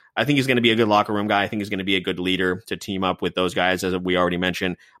away. I think he's going to be a good locker room guy. I think he's going to be a good leader to team up with those guys, as we already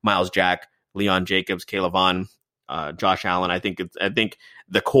mentioned, Myles Jack, Leon Jacobs, Caleb Vaughn, Josh Allen. I think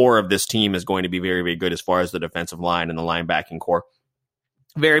the core of this team is going to be very, very good as far as the defensive line and the linebacking core.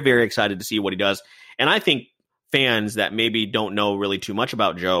 Very, very excited to see what he does. And I think fans that maybe don't know really too much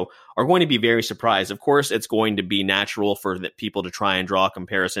about Joe are going to be very surprised. Of course, it's going to be natural for people to try and draw a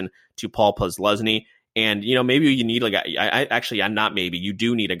comparison to Paul Posluszny. And, maybe you need you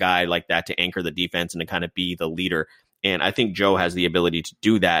do need a guy like that to anchor the defense and to kind of be the leader. And I think Joe has the ability to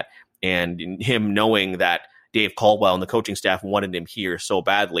do that. And him knowing that Dave Caldwell and the coaching staff wanted him here so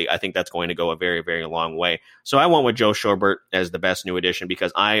badly, I think that's going to go a very, very long way. So I went with Joe Schobert as the best new addition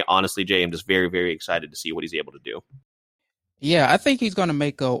because I honestly, Jay, am just very, very excited to see what he's able to do. Yeah, I think he's going to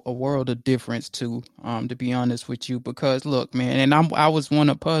make a world of difference too, to be honest with you, because look, man, and I was one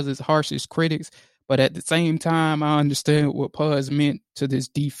of Puz's harshest critics, but at the same time, I understand what Puz meant to this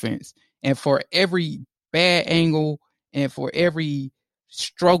defense. And for every bad angle and for every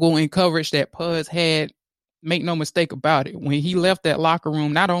struggle in coverage that Puz had, make no mistake about it, when he left that locker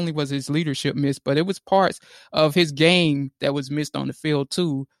room, not only was his leadership missed, but it was parts of his game that was missed on the field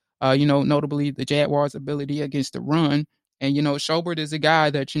too. Notably the Jaguars' ability against the run. And, Schobert is a guy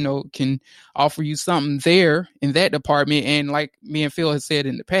that, can offer you something there in that department. And like me and Phil has said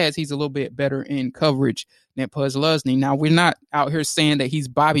in the past, he's a little bit better in coverage than Posluszny. Now, we're not out here saying that he's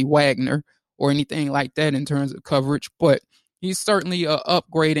Bobby Wagner or anything like that in terms of coverage, but he's certainly an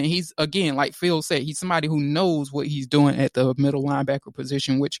upgrade. And he's, again, like Phil said, he's somebody who knows what he's doing at the middle linebacker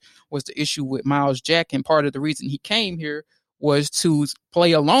position, which was the issue with Myles Jack. And part of the reason he came here was to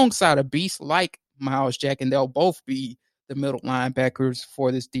play alongside a beast like Myles Jack, and they'll both be the middle linebackers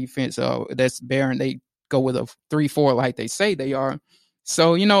for this defense. That's barren. They go with a 3-4 like they say they are.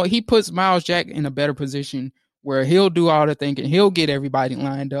 So, he puts Myles Jack in a better position where he'll do all the thinking. He'll get everybody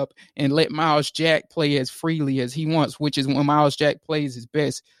lined up and let Myles Jack play as freely as he wants, which is when Myles Jack plays his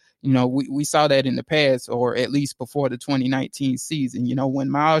best. We saw that in the past, or at least before the 2019 season. When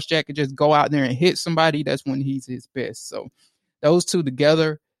Myles Jack could just go out there and hit somebody, that's when he's his best. So those two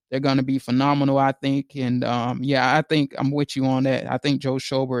together, they're going to be phenomenal, I think. And, I think I'm with you on that. I think Joe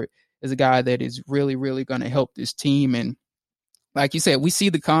Schobert is a guy that is really, really going to help this team. And like you said, we see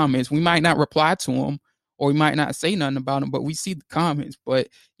the comments. We might not reply to them or we might not say nothing about them, but we see the comments. But,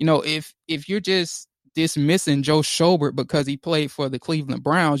 if you're just dismissing Joe Schobert because he played for the Cleveland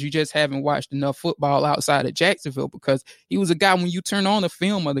Browns, you just haven't watched enough football outside of Jacksonville, because he was a guy, when you turn on the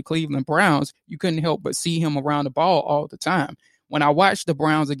film of the Cleveland Browns, you couldn't help but see him around the ball all the time. When I watch the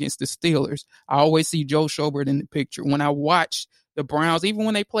Browns against the Steelers, I always see Joe Schobert in the picture. When I watch the Browns, even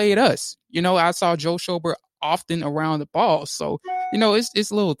when they played us, I saw Joe Schobert often around the ball. So,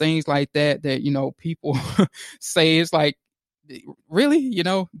 it's little things like that, people say. It's like, really,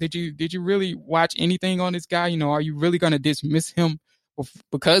 did you really watch anything on this guy? Are you really going to dismiss him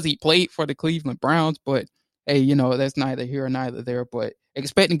because he played for the Cleveland Browns? But hey, that's neither here or neither there. But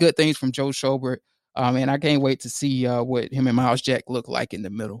expecting good things from Joe Schobert. And I can't wait to see what him and Miles Jack look like in the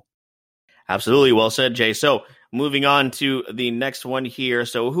middle. Absolutely. Well said, Jay. So moving on to the next one here.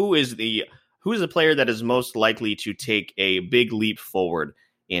 So who is the player that is most likely to take a big leap forward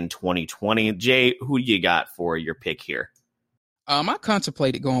in 2020? Jay, who do you got for your pick here? I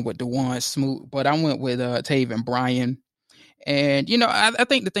contemplated going with DeJuan Smoot, but I went with Taven Bryan. And, I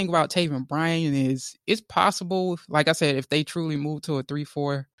think the thing about Taven Bryan is it's possible, like I said, if they truly move to a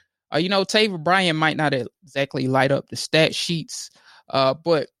 3-4, Taven Bryan might not exactly light up the stat sheets,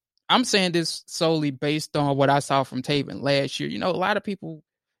 but I'm saying this solely based on what I saw from Taven last year. A lot of people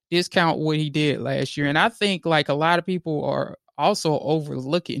discount what he did last year, and I think like a lot of people are also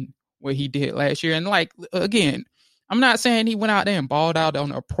overlooking what he did last year. And like, again, I'm not saying he went out there and balled out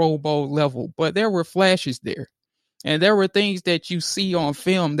on a Pro Bowl level, but there were flashes there. And there were things that you see on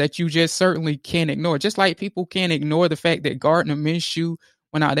film that you just certainly can't ignore. Just like people can't ignore the fact that Gardner Minshew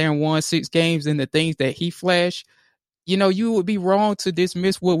went out there and won 6 games and the things that he flashed. You would be wrong to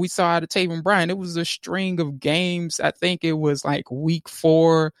dismiss what we saw out of Taven Bryan. It was a string of games. I think it was like week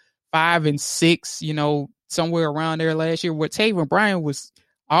 4, 5, and 6, somewhere around there last year, where Taven Bryan was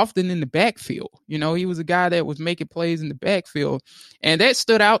often in the backfield. He was a guy that was making plays in the backfield, and that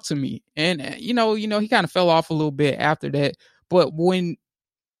stood out to me. And, he kind of fell off a little bit after that. But when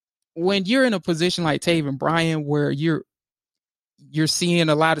you're in a position like Taven Bryan, where you're seeing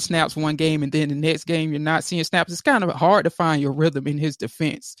a lot of snaps one game and then the next game you're not seeing snaps, it's kind of hard to find your rhythm in his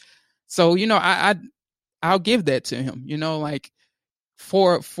defense. So, I'll give that to him, like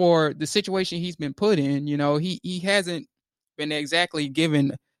for the situation he's been put in, he hasn't been exactly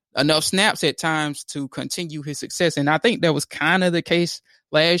given enough snaps at times to continue his success. And I think that was kind of the case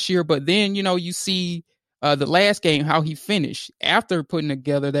last year. But then, you see the last game, how he finished after putting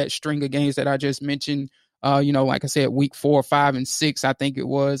together that string of games that I just mentioned. Like I said, week 4, 5, and 6, I think it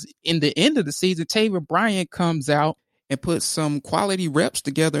was. In the end of the season, Taven Bryan comes out and puts some quality reps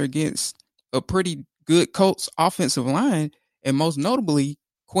together against a pretty good Colts offensive line, and most notably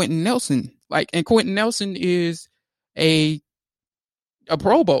Quentin Nelson. And Quentin Nelson is a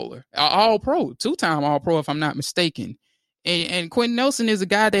Pro Bowler, all Pro, 2-time All Pro, if I'm not mistaken. And Quentin Nelson is a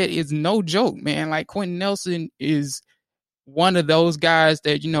guy that is no joke, man. Like, Quentin Nelson is one of those guys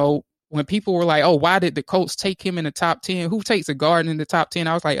that, when people were like, oh, why did the Colts take him in the top 10? Who takes a guard in the top 10?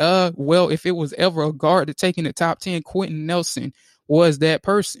 I was like, well, if it was ever a guard to take in the top 10, Quentin Nelson was that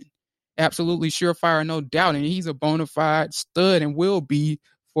person. Absolutely surefire, no doubt. And he's a bona fide stud and will be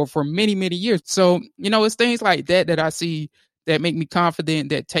for many, many years. So, it's things like that I see that make me confident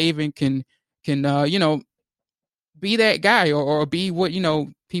that Taven can be that guy or be what,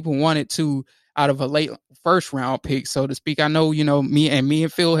 people wanted to out of a late first round pick, so to speak. I know, me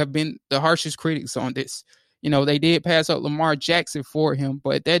and Phil have been the harshest critics on this. They did pass up Lamar Jackson for him,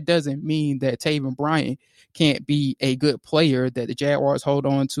 but that doesn't mean that Taven Bryan can't be a good player that the Jaguars hold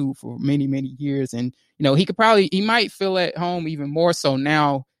on to for many, many years. And, he might feel at home even more so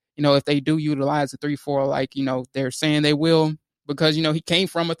now, if they do utilize the 3-4, like, they're saying they will, because, he came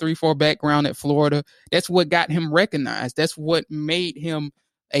from a 3-4 background at Florida. That's what got him recognized. That's what made him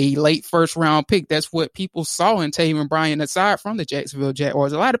a late first round pick. That's what people saw in Taven Bryan, aside from the Jacksonville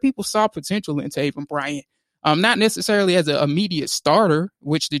Jaguars. A lot of people saw potential in Taven Bryan, not necessarily as an immediate starter,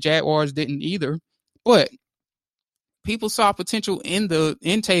 which the Jaguars didn't either, but people saw potential in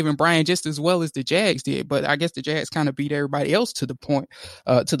Taven Bryan just as well as the Jags did. But I guess the Jags kind of beat everybody else to the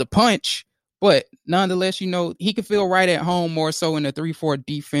punch. But nonetheless, he could feel right at home more so in the 3-4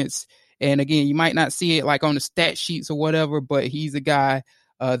 defense. And again, you might not see it like on the stat sheets or whatever, but he's a guy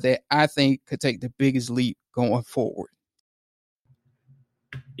that I think could take the biggest leap going forward.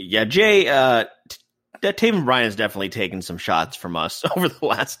 Yeah, Jay, Taven Bryan's definitely taken some shots from us over the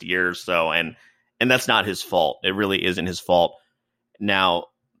last year or so, and that's not his fault. It really isn't his fault. Now,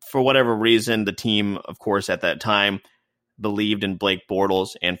 for whatever reason, the team, of course, at that time believed in Blake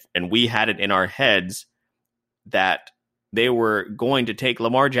Bortles, and we had it in our heads that they were going to take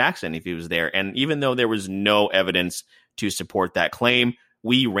Lamar Jackson if he was there. And even though there was no evidence to support that claim,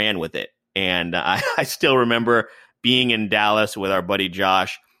 we ran with it. And I still remember being in Dallas with our buddy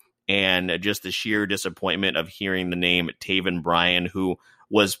Josh, and just the sheer disappointment of hearing the name Taven Bryan, who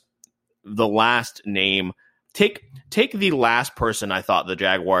was the last name. Take the last person I thought the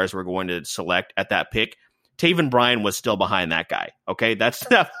Jaguars were going to select at that pick. Taven Bryan was still behind that guy. Okay, that's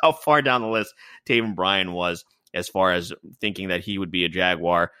how far down the list Taven Bryan was as far as thinking that he would be a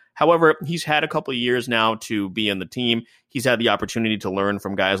Jaguar. However, he's had a couple of years now to be in the team. He's had the opportunity to learn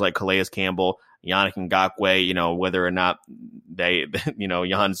from guys like Calais Campbell, Yannick Ngakoue, whether or not they,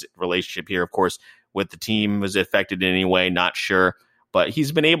 Jan's relationship here, of course, with the team was affected in any way, not sure. but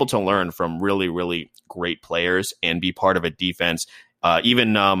he's been able to learn from really, really great players and be part of a defense. What's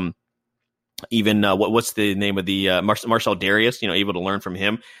the name of the Marcel Darius, able to learn from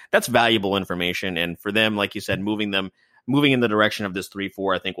him. That's valuable information. And for them, like you said, moving in the direction of this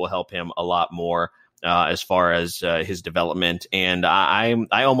 3-4, I think will help him a lot more as far as his development. And I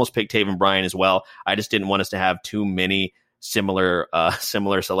almost picked Taven Bryan as well. I just didn't want us to have too many similar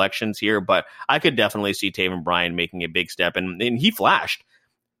selections here, but I could definitely see Taven Bryan making a big step. And he flashed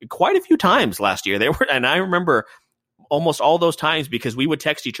quite a few times last year. And I remember almost all those times because we would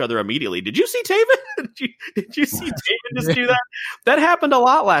text each other immediately. Did you see Taven? Did you see Taven just do that? That happened a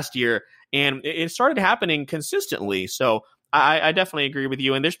lot last year, and it started happening consistently. So I definitely agree with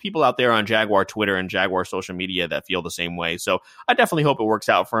you. And there's people out there on Jaguar Twitter and Jaguar social media that feel the same way. So I definitely hope it works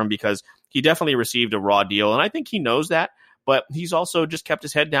out for him because he definitely received a raw deal, and I think he knows that. But he's also just kept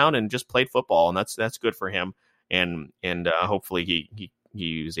his head down and just played football, and that's good for him. And hopefully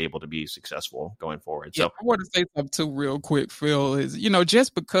he was able to be successful going forward. So I want to say something too real quick, Phil, is,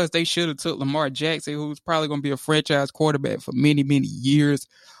 just because they should have took Lamar Jackson, who's probably going to be a franchise quarterback for many, many years,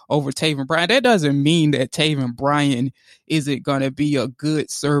 over Taven Bryan, that doesn't mean that Taven Bryan isn't going to be a good,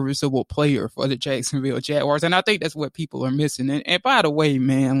 serviceable player for the Jacksonville Jaguars. And I think that's what people are missing. And by the way,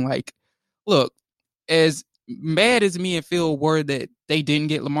 man, look, as mad as me and Phil were that they didn't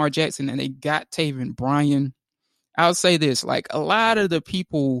get Lamar Jackson and they got Taven Bryan, I'll say this, a lot of the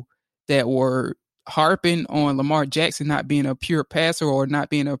people that were harping on Lamar Jackson not being a pure passer or not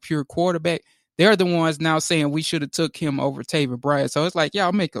being a pure quarterback, they're the ones now saying we should have took him over Taven Bryan. So it's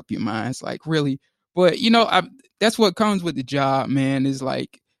y'all make up your minds, really. But, that's what comes with the job, man, is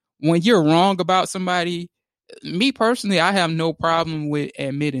when you're wrong about somebody, me personally, I have no problem with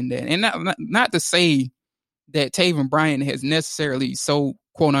admitting that. And not to say that Taven Bryan has necessarily so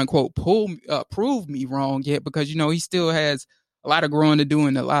quote unquote prove me wrong yet, because he still has a lot of growing to do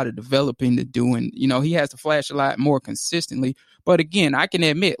and a lot of developing to do, and he has to flash a lot more consistently. But again, I can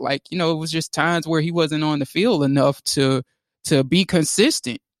admit, it was just times where he wasn't on the field enough to be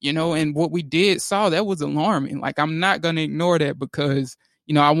consistent, and what we saw that was alarming. I'm not going to ignore that because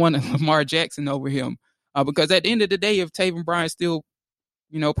I wanted Lamar Jackson over him, because at the end of the day, if Taven Bryan still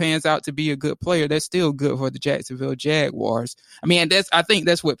pans out to be a good player, that's still good for the Jacksonville Jaguars. I mean, I think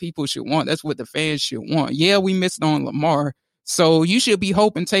that's what people should want. That's what the fans should want. Yeah, we missed on Lamar, so you should be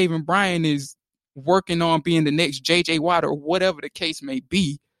hoping Taven Bryan is working on being the next J.J. Watt or whatever the case may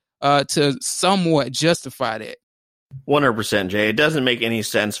be, to somewhat justify that. 100%, Jay. It doesn't make any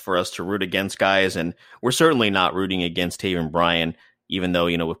sense for us to root against guys, and we're certainly not rooting against Taven Bryan, even though,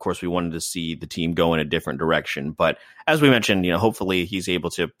 of course, we wanted to see the team go in a different direction. But as we mentioned, hopefully he's able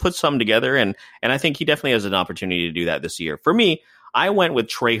to put some together, and I think he definitely has an opportunity to do that this year. For me, I went with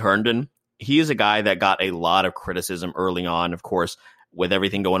Trey Herndon. He is a guy that got a lot of criticism early on, of course, with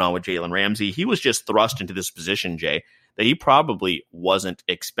everything going on with Jalen Ramsey. He was just thrust into this position, Jay, that he probably wasn't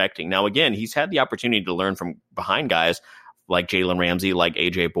expecting. Now, again, he's had the opportunity to learn from behind guys like Jalen Ramsey, like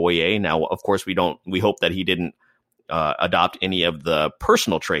AJ Boye. Now, of course, we hope that he didn't adopt any of the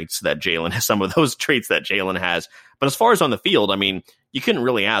personal traits that Jalen has, some of those traits that Jalen has. But as far as on the field, I mean, you couldn't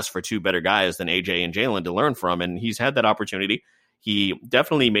really ask for two better guys than AJ and Jalen to learn from, and he's had that opportunity. He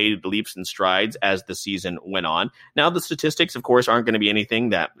definitely made leaps and strides as the season went on. Now, the statistics, of course, aren't going to be anything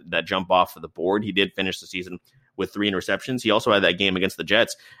that jump off of the board. He did finish the season with 3 interceptions. He also had that game against the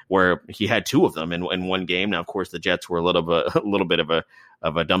Jets where he had 2 of them in one game. Now, of course, the Jets were a little bit of a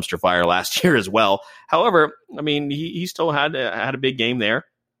dumpster fire last year as well. However, I mean, he still had a big game there.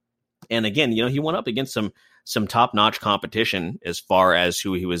 And again, he went up against some top-notch competition as far as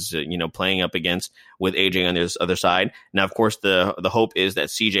who he was, playing up against with AJ on his other side. Now, of course, the hope is that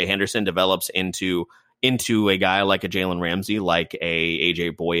CJ Henderson develops into a guy like a Jalen Ramsey, like a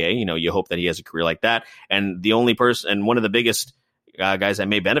AJ Boye. You hope that he has a career like that. And the only person, and one of the biggest guys that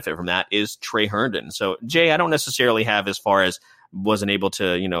may benefit from that is Trey Herndon. So, Jay, I don't necessarily have as far as wasn't able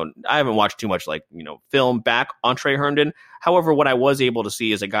to, I haven't watched too much film back on Trey Herndon. However, what I was able to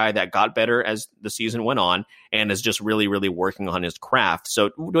see is a guy that got better as the season went on and is just really, really working on his craft.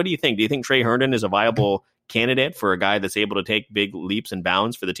 So what do you think? Do you think Trey Herndon is a viable candidate for a guy that's able to take big leaps and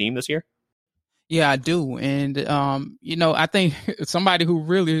bounds for the team this year? Yeah, I do. And, I think somebody who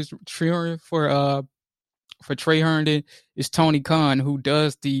really is cheering for Trey Herndon is Tony Khan, who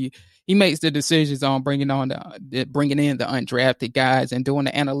he makes the decisions on bringing in the undrafted guys and doing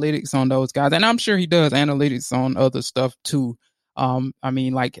the analytics on those guys. And I'm sure he does analytics on other stuff too. I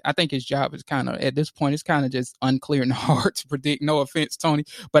think his job is kind of, at this point, it's kind of just unclear and hard to predict. No offense, Tony,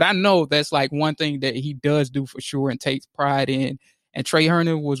 but I know that's one thing that he does do for sure and takes pride in. And Trey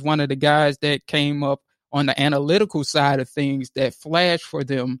Herndon was one of the guys that came up on the analytical side of things that flashed for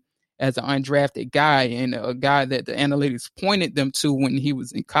them as an undrafted guy and a guy that the analytics pointed them to when he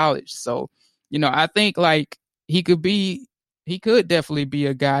was in college. So, I think like he could definitely be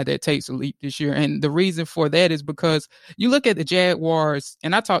a guy that takes a leap this year. And the reason for that is because you look at the Jaguars,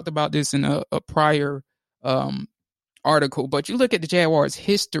 and I talked about this in a prior article, but you look at the Jaguars'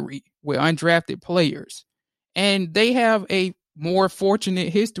 history with undrafted players, and they have a more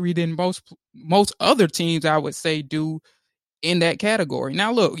fortunate history than most other teams, I would say, do in that category.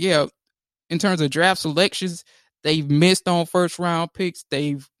 Now, look, in terms of draft selections, they've missed on first round picks.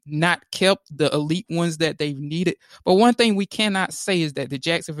 They've not kept the elite ones that they've needed. But one thing we cannot say is that the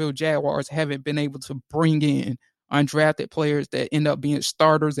Jacksonville Jaguars haven't been able to bring in undrafted players that end up being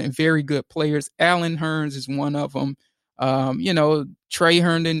starters and very good players. Allen Hurns is one of them. Trey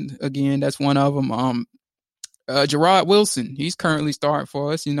Herndon, again, that's one of them. Gerard Wilson, he's currently starting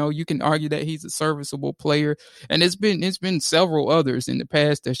for us. You can argue that he's a serviceable player, and it's been several others in the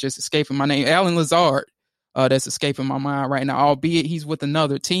past that's just escaping my name. Allen Lazard, that's escaping my mind right now, albeit he's with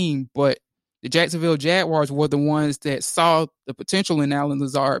another team. But the Jacksonville Jaguars were the ones that saw the potential in Allen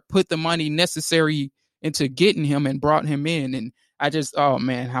Lazard, put the money necessary into getting him, and brought him in. And I just, oh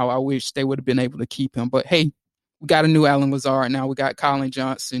man, how I wish they would have been able to keep him. But hey, we got a new Allen Lazard now. We got Colin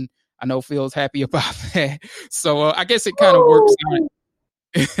Johnson. I know Phil's happy about that. So I guess it kind of works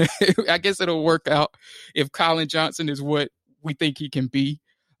out. I guess it'll work out if Colin Johnson is what we think he can be,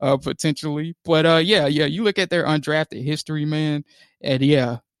 potentially. But you look at their undrafted history, man,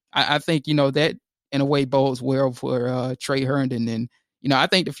 and I think, that in a way bodes well for Trey Herndon. And, I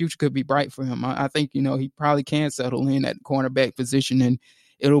think the future could be bright for him. I think, he probably can settle in at the cornerback position, and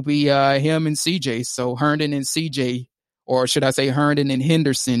it'll be him and CJ. So Herndon and CJ, or should I say Herndon and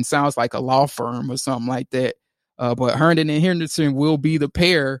Henderson, sounds like a law firm or something like that. But Herndon and Henderson will be the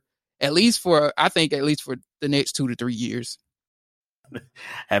pair, at least for the next 2 to 3 years.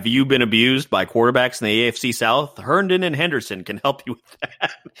 Have you been abused by quarterbacks in the AFC South? Herndon and Henderson can help you with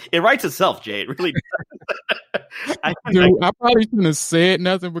that. It writes itself, Jay. It really does. I probably shouldn't have said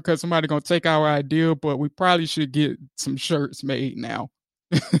nothing because somebody's going to take our idea, but we probably should get some shirts made now.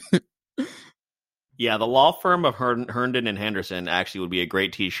 Yeah, the law firm of Herndon and Henderson actually would be a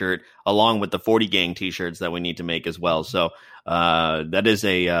great T-shirt, along with the 40 Gang T-shirts that we need to make as well. So that is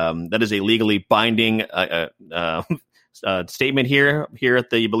a legally binding statement here at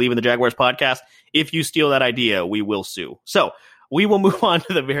the Believe in the Jaguars podcast. If you steal that idea, we will sue. So we will move on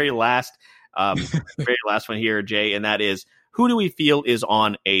to the very last one here, Jay, and that is, who do we feel is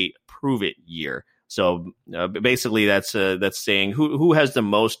on a prove it year? So basically, that's saying who has the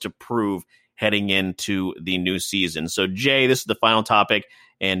most to prove heading into the new season. So Jay, this is the final topic,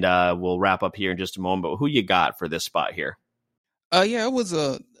 and we'll wrap up here in just a moment. But who you got for this spot here? It was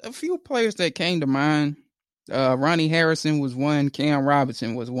a few players that came to mind. Ronnie Harrison was one, Cam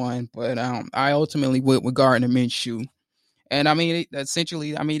Robinson was one, but I ultimately went with Gardner Minshew. And I mean,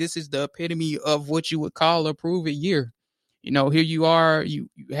 essentially, this is the epitome of what you would call a prove it year. Here you are, you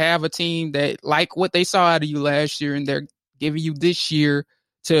have a team that like what they saw out of you last year, and they're giving you this year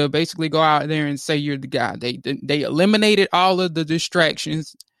to basically go out there and say you're the guy. They eliminated all of the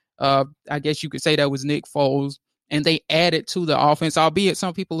distractions. I guess you could say that was Nick Foles, and they added to the offense, albeit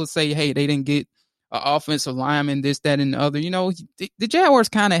some people will say, hey, they didn't get an offensive lineman, this, that, and the other. The Jaguars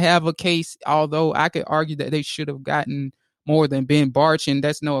kind of have a case, although I could argue that they should have gotten more than Ben Barch, and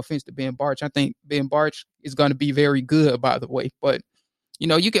that's no offense to Ben Barch. I think Ben Barch is going to be very good, by the way. But,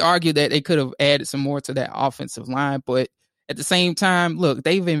 you could argue that they could have added some more to that offensive line, but at the same time, look,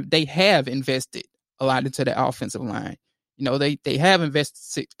 they have invested a lot into the offensive line. They have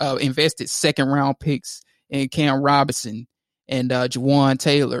invested second round picks in Cam Robinson and Jawan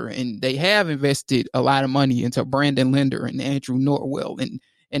Taylor, and they have invested a lot of money into Brandon Linder and Andrew Norwell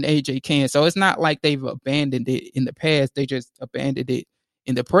and AJ Cann. So it's not like they've abandoned it in the past; they just abandoned it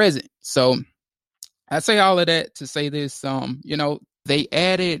in the present. So I say all of that to say this: they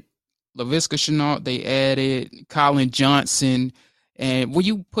added Laviska Shenault, they added Colin Johnson, and when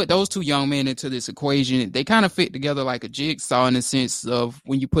you put those two young men into this equation, they kind of fit together like a jigsaw in the sense of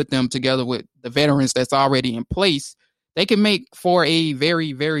when you put them together with the veterans that's already in place, they can make for a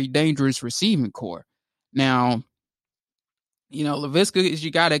very, very dangerous receiving core. Now, Laviska is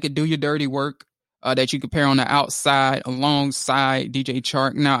your guy that could do your dirty work, that you can pair on the outside alongside DJ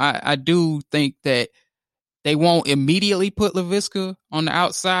Chark. Now, I do think that they won't immediately put Laviska on the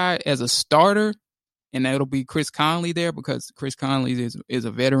outside as a starter, and that'll be Chris Conley there because Chris Conley is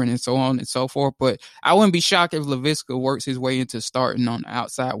a veteran and so on and so forth. But I wouldn't be shocked if Laviska works his way into starting on the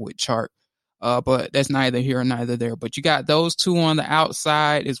outside with Chark. But that's neither here or neither there. But you got those two on the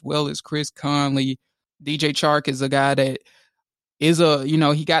outside as well as Chris Conley. DJ Chark is a guy that is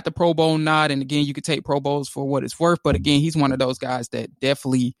he got the Pro Bowl nod, and again, you could take Pro Bowls for what it's worth, but again, he's one of those guys that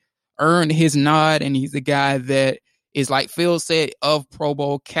definitely earned his nod, and he's a guy that is, like Phil said, of Pro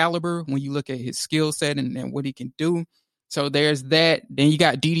Bowl caliber when you look at his skill set and what he can do. So there's that. Then you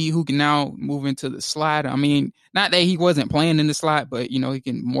got Dede, who can now move into the slot. I mean, not that he wasn't playing in the slot, but, he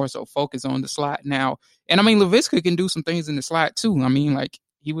can more so focus on the slot now. And, I mean, Laviska can do some things in the slot, too. I mean, like,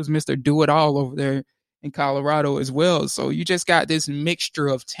 he was Mr. Do-It-All over there in Colorado as well. So you just got this mixture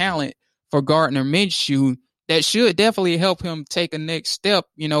of talent for Gardner Minshew that should definitely help him take a next step,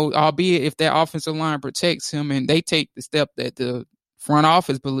 albeit if that offensive line protects him and they take the step that the front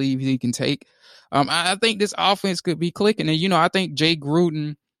office believes he can take. I think this offense could be clicking. And, I think Jay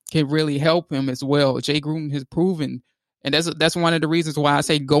Gruden can really help him as well. Jay Gruden has proven, and that's one of the reasons why I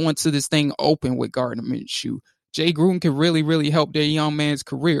say go into this thing open with Gardner Minshew. Jay Gruden can really, really help their young man's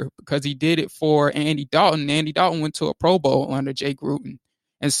career because he did it for Andy Dalton. Andy Dalton went to a Pro Bowl under Jay Gruden.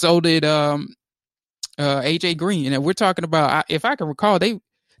 And so did A.J. Green. And we're talking about, if I can recall,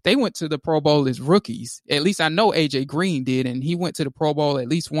 they went to the Pro Bowl as rookies. At least I know A.J. Green did, and he went to the Pro Bowl at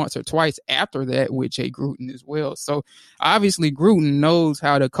least once or twice after that with Jay Gruden as well. So obviously Gruden knows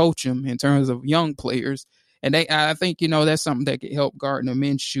how to coach him in terms of young players. And I think, that's something that could help Gardner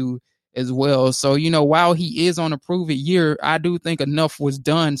Minshew as well. So, while he is on a prove-it year, I do think enough was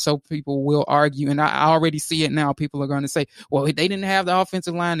done. So people will argue, and I already see it now. People are going to say, well, they didn't have the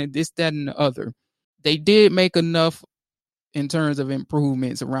offensive line and this, that, and the other. They did make enough in terms of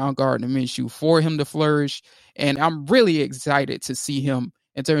improvements around Gardner Minshew for him to flourish. And I'm really excited to see him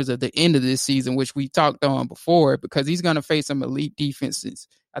in terms of the end of this season, which we talked on before, because he's going to face some elite defenses.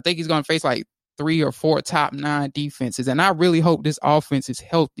 I think he's going to face like 3 or 4 top 9 defenses. And I really hope this offense is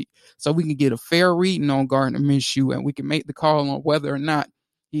healthy so we can get a fair reading on Gardner Minshew and we can make the call on whether or not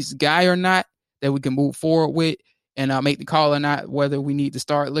he's a guy or not that we can move forward with, and make the call or not whether we need to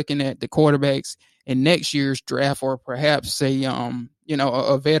start looking at the quarterbacks in next year's draft, or perhaps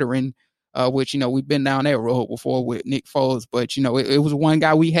a veteran, which, we've been down that road before with Nick Foles. But, it was one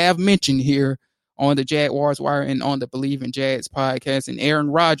guy we have mentioned here on the Jaguars Wire and on the Believe in Jags podcast, and Aaron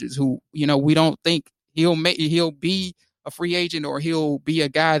Rodgers, who, we don't think he'll be a free agent, or he'll be a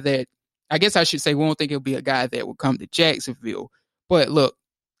guy that, I guess I should say, we don't think he'll be a guy that will come to Jacksonville. But look,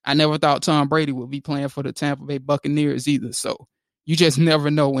 I never thought Tom Brady would be playing for the Tampa Bay Buccaneers either. So you just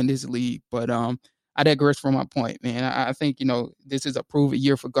never know in this league. But I digress from my point, man. I think, this is a prove-it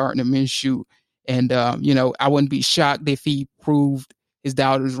year for Gardner Minshew. And, I wouldn't be shocked if he proved his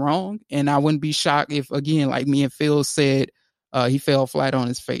doubters wrong. And I wouldn't be shocked if, again, like me and Phil said, he fell flat on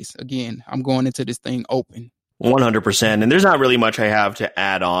his face. Again, I'm going into this thing open. 100%. And there's not really much I have to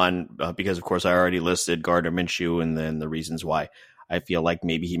add on because, of course, I already listed Gardner Minshew and then the reasons why I feel like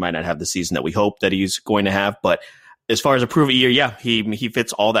maybe he might not have the season that we hope that he's going to have. But as far as a prove-it year, yeah, he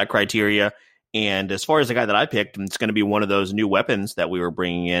fits all that criteria. And as far as the guy that I picked, it's going to be one of those new weapons that we were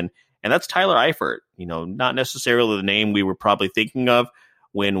bringing in. And that's Tyler Eifert. Not necessarily the name we were probably thinking of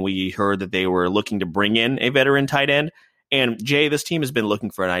when we heard that they were looking to bring in a veteran tight end. And Jay, this team has been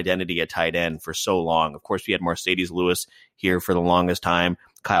looking for an identity at tight end for so long. Of course, we had Mercedes Lewis here for the longest time,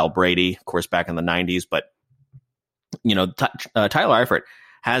 Kyle Brady, of course, back in the 90s. But, Tyler Eifert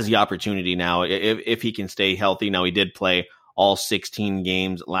has the opportunity now if he can stay healthy. Now, he did play all 16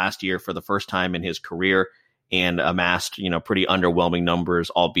 games last year for the first time in his career and amassed, pretty underwhelming numbers,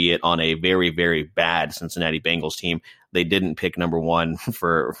 albeit on a very, very bad Cincinnati Bengals team. They didn't pick number 1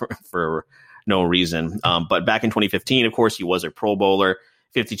 for no reason. But back in 2015, of course, he was a Pro Bowler,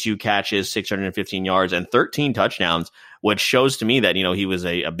 52 catches, 615 yards, and 13 touchdowns, which shows to me that, he was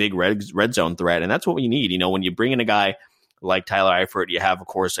a big red zone threat. And that's what we need. When you bring in a guy like Tyler Eifert, you have, of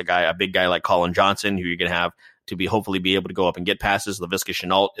course, a big guy like Colin Johnson, who you're going to have to hopefully be able to go up and get passes. Laviska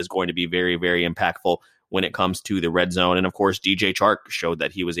Shenault is going to be very, very impactful when it comes to the red zone. And of course, DJ Chark showed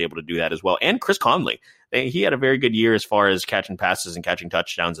that he was able to do that as well. And Chris Conley, he had a very good year as far as catching passes and catching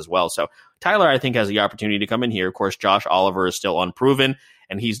touchdowns as well. So Tyler, I think, has the opportunity to come in here. Of course, Josh Oliver is still unproven,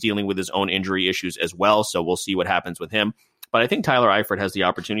 and he's dealing with his own injury issues as well. So we'll see what happens with him. But I think Tyler Eifert has the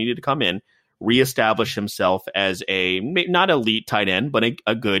opportunity to come in, reestablish himself as a not elite tight end, but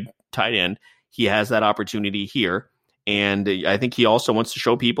a good tight end. He has that opportunity here. And I think he also wants to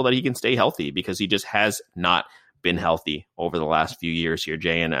show people that he can stay healthy because he just has not been healthy over the last few years here,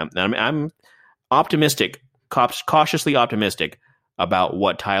 Jay. And I'm optimistic, cautiously optimistic about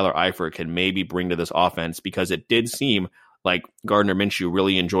what Tyler Eifert can maybe bring to this offense, because it did seem like Gardner Minshew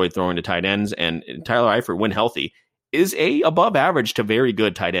really enjoyed throwing to tight ends, and Tyler Eifert, when healthy, is a above average to very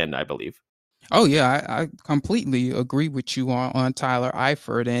good tight end, I believe. Oh yeah, I completely agree with you on Tyler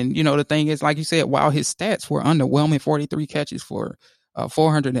Eifert. And the thing is, like you said, while his stats were underwhelming, 43 catches for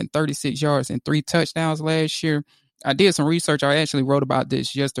 436 yards and 3 touchdowns last year. I did some research. I actually wrote about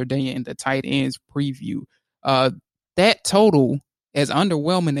this yesterday in the tight ends preview. That total, as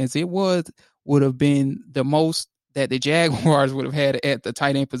underwhelming as it was, would have been the most that the Jaguars would have had at the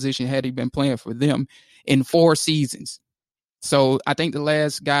tight end position had he been playing for them in 4 seasons. So I think the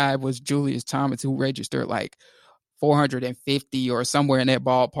last guy was Julius Thomas, who registered like 450 or somewhere in that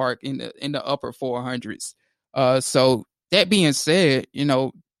ballpark in the upper 400s. So that being said,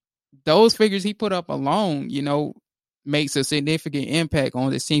 those figures he put up alone, makes a significant impact on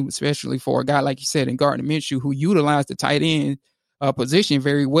this team, especially for a guy like you said in Gardner Minshew, who utilized the tight end position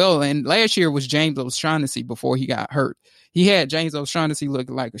very well. And last year was James O'Shaughnessy before he got hurt. He had James O'Shaughnessy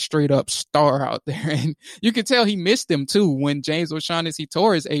looking like a straight up star out there. And you could tell he missed him too when James O'Shaughnessy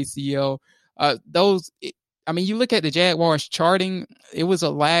tore his ACL. You look at the Jaguars charting, it was a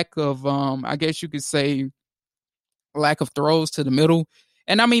lack of, I guess you could say, lack of throws to the middle.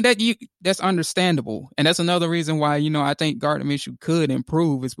 And that's understandable. And that's another reason why, I think Gardner Minshew could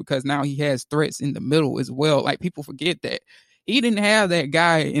improve is because now he has threats in the middle as well. Like people forget that he didn't have that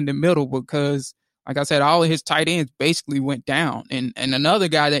guy in the middle because, like I said, all of his tight ends basically went down. And another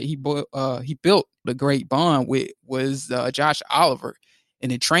guy that he built a great bond with was Josh Oliver in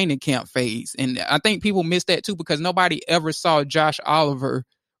the training camp phase. And I think people miss that too because nobody ever saw Josh Oliver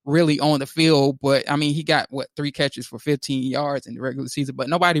really on the field. But he got 3 catches for 15 yards in the regular season, but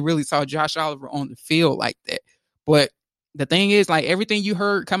nobody really saw Josh Oliver on the field like that. But the thing is, like everything you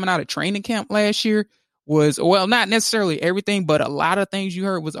heard coming out of training camp last year was, well, not necessarily everything, but a lot of things you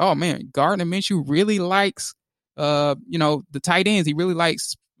heard was, oh man, Gardner Minshew really likes, the tight ends. He really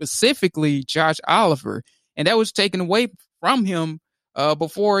likes specifically Josh Oliver, and that was taken away from him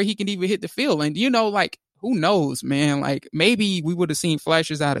before he can even hit the field. And who knows, man? Like maybe we would have seen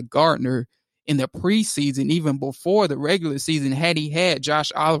flashes out of Gardner in the preseason, even before the regular season, had he had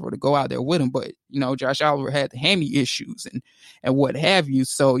Josh Oliver to go out there with him. But, Josh Oliver had the hammy issues and what have you.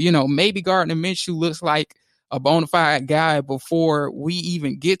 So, maybe Gardner Minshew looks like a bona fide guy before we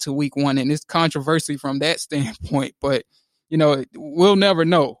even get to week 1. And it's controversy from that standpoint. But, we'll never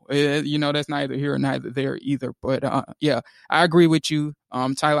know. That's neither here or neither there either. But, I agree with you.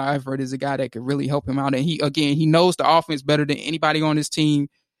 Tyler Eifert is a guy that could really help him out. And he knows the offense better than anybody on his team.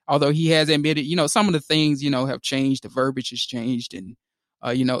 Although he has admitted, some of the things, have changed. The verbiage has changed. And,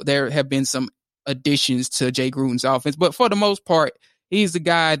 there have been some additions to Jay Gruden's offense. But for the most part, he's the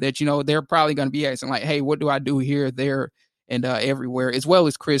guy that, they're probably going to be asking like, hey, what do I do here, there, and everywhere, as well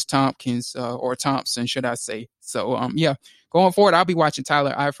as Chris Tompkins or Thompson, should I say. So, going forward, I'll be watching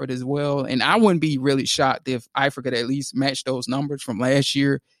Tyler Eifert as well. And I wouldn't be really shocked if Eifert could at least match those numbers from last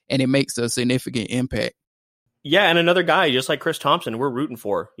year and it makes a significant impact. Yeah, and another guy, just like Chris Thompson, we're rooting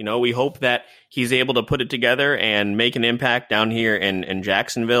for. We hope that he's able to put it together and make an impact down here in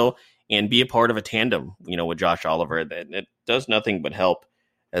Jacksonville and be a part of a tandem, with Josh Oliver. That it does nothing but help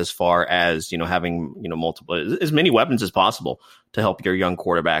as far as, having, multiple, as many weapons as possible to help your young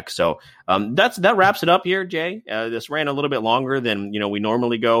quarterback. So that wraps it up here, Jay. This ran a little bit longer than, we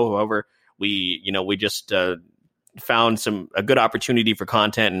normally go. However, we just found a good opportunity for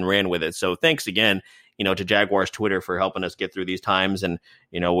content and ran with it. So thanks again, to Jaguars Twitter for helping us get through these times. And,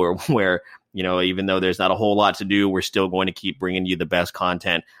 where even though there's not a whole lot to do, we're still going to keep bringing you the best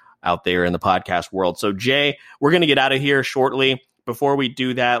content out there in the podcast world. So Jay, we're going to get out of here shortly. Before we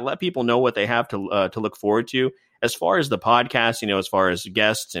do that, let people know what they have to look forward to as far as the podcast, as far as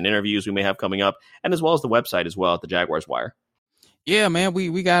guests and interviews we may have coming up, and as well as the website as well at the Jaguars Wire. Yeah, man,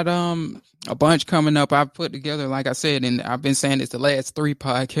 we got a bunch coming up. I've put together, like I said, and I've been saying this the last 3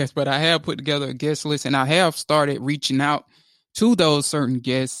 podcasts, but I have put together a guest list and I have started reaching out to those certain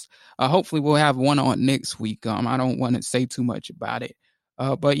guests. Hopefully we'll have one on next week. I don't want to say too much about it.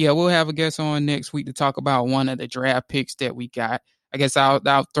 But yeah, we'll have a guest on next week to talk about one of the draft picks that we got. I guess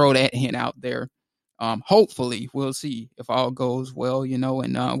I'll throw that hint out there. Hopefully we'll see if all goes well,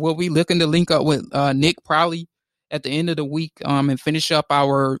 and we'll be looking to link up with Nick probably at the end of the week and finish up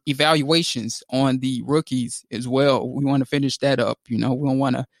our evaluations on the rookies as well. We want to finish that up. We don't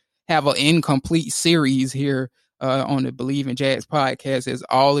want to have an incomplete series here on the Believe in Jags podcast, as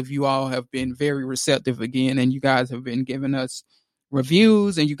all of you all have been very receptive again, and you guys have been giving us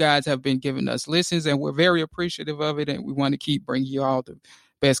reviews and you guys have been giving us listens, and we're very appreciative of it, and we want to keep bringing you all the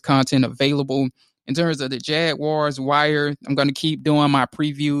best content available. In terms of the Jaguars Wire, I'm going to keep doing my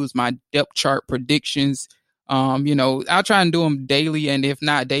previews, my depth chart predictions. I'll try and do them daily, and if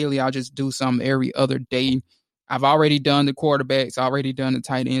not daily, I'll just do some every other day. I've already done the quarterbacks, already done the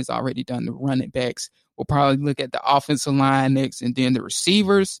tight ends, already done the running backs. We'll probably look at the offensive line next and then the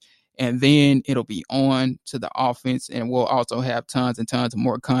receivers. And then it'll be on to the offense. And we'll also have tons and tons of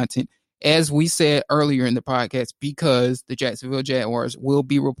more content, as we said earlier in the podcast, because the Jacksonville Jaguars will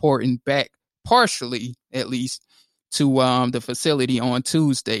be reporting back partially, at least, to the facility on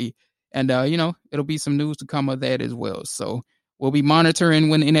Tuesday. And, it'll be some news to come of that as well. So we'll be monitoring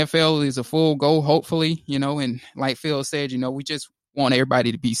when the NFL is a full go, hopefully, and like Phil said, we just want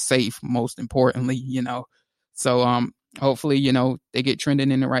everybody to be safe, most importantly, So hopefully, they get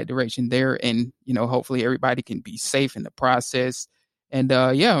trending in the right direction there. And, hopefully everybody can be safe in the process. And,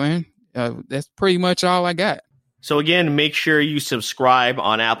 that's pretty much all I got. So again, make sure you subscribe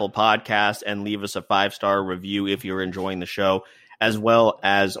on Apple Podcasts and leave us a 5-star review if you're enjoying the show, as well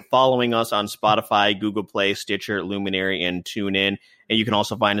as following us on Spotify, Google Play, Stitcher, Luminary, and TuneIn. And you can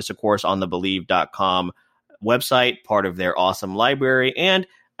also find us, of course, on the Believe.com website, part of their awesome library, and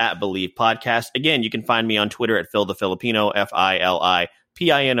at Believe Podcast. Again, you can find me on Twitter at Phil the Filipino,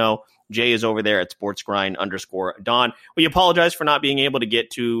 Filipino. Jay is over there at sportsgrind_Don. We apologize for not being able to get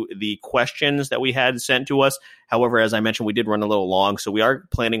to the questions that we had sent to us. However, as I mentioned, we did run a little long, so we are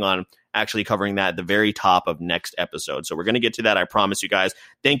planning on actually covering that at the very top of next episode. So we're going to get to that, I promise you guys.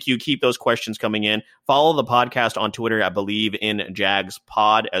 Thank you. Keep those questions coming in. Follow the podcast on Twitter at Believe in Jags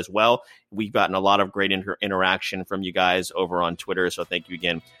Pod as well. We've gotten a lot of great interaction from you guys over on Twitter, so thank you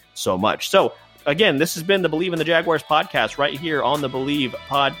again so much. So again, this has been the Believe in the Jaguars podcast right here on the Believe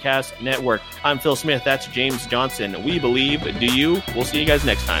Podcast Network. I'm Phil Smith. That's James Johnson. We believe. Do you? We'll see you guys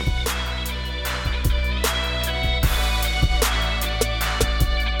next time.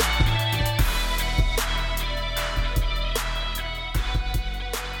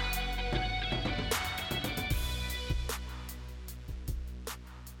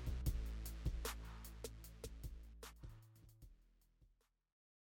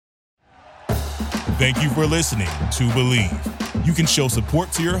 Thank you for listening to Believe. You can show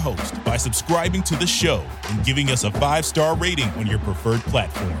support to your host by subscribing to the show and giving us a 5-star rating on your preferred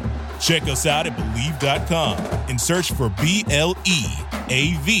platform. Check us out at Believe.com and search for BLEAV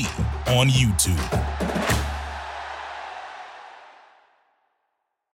on YouTube.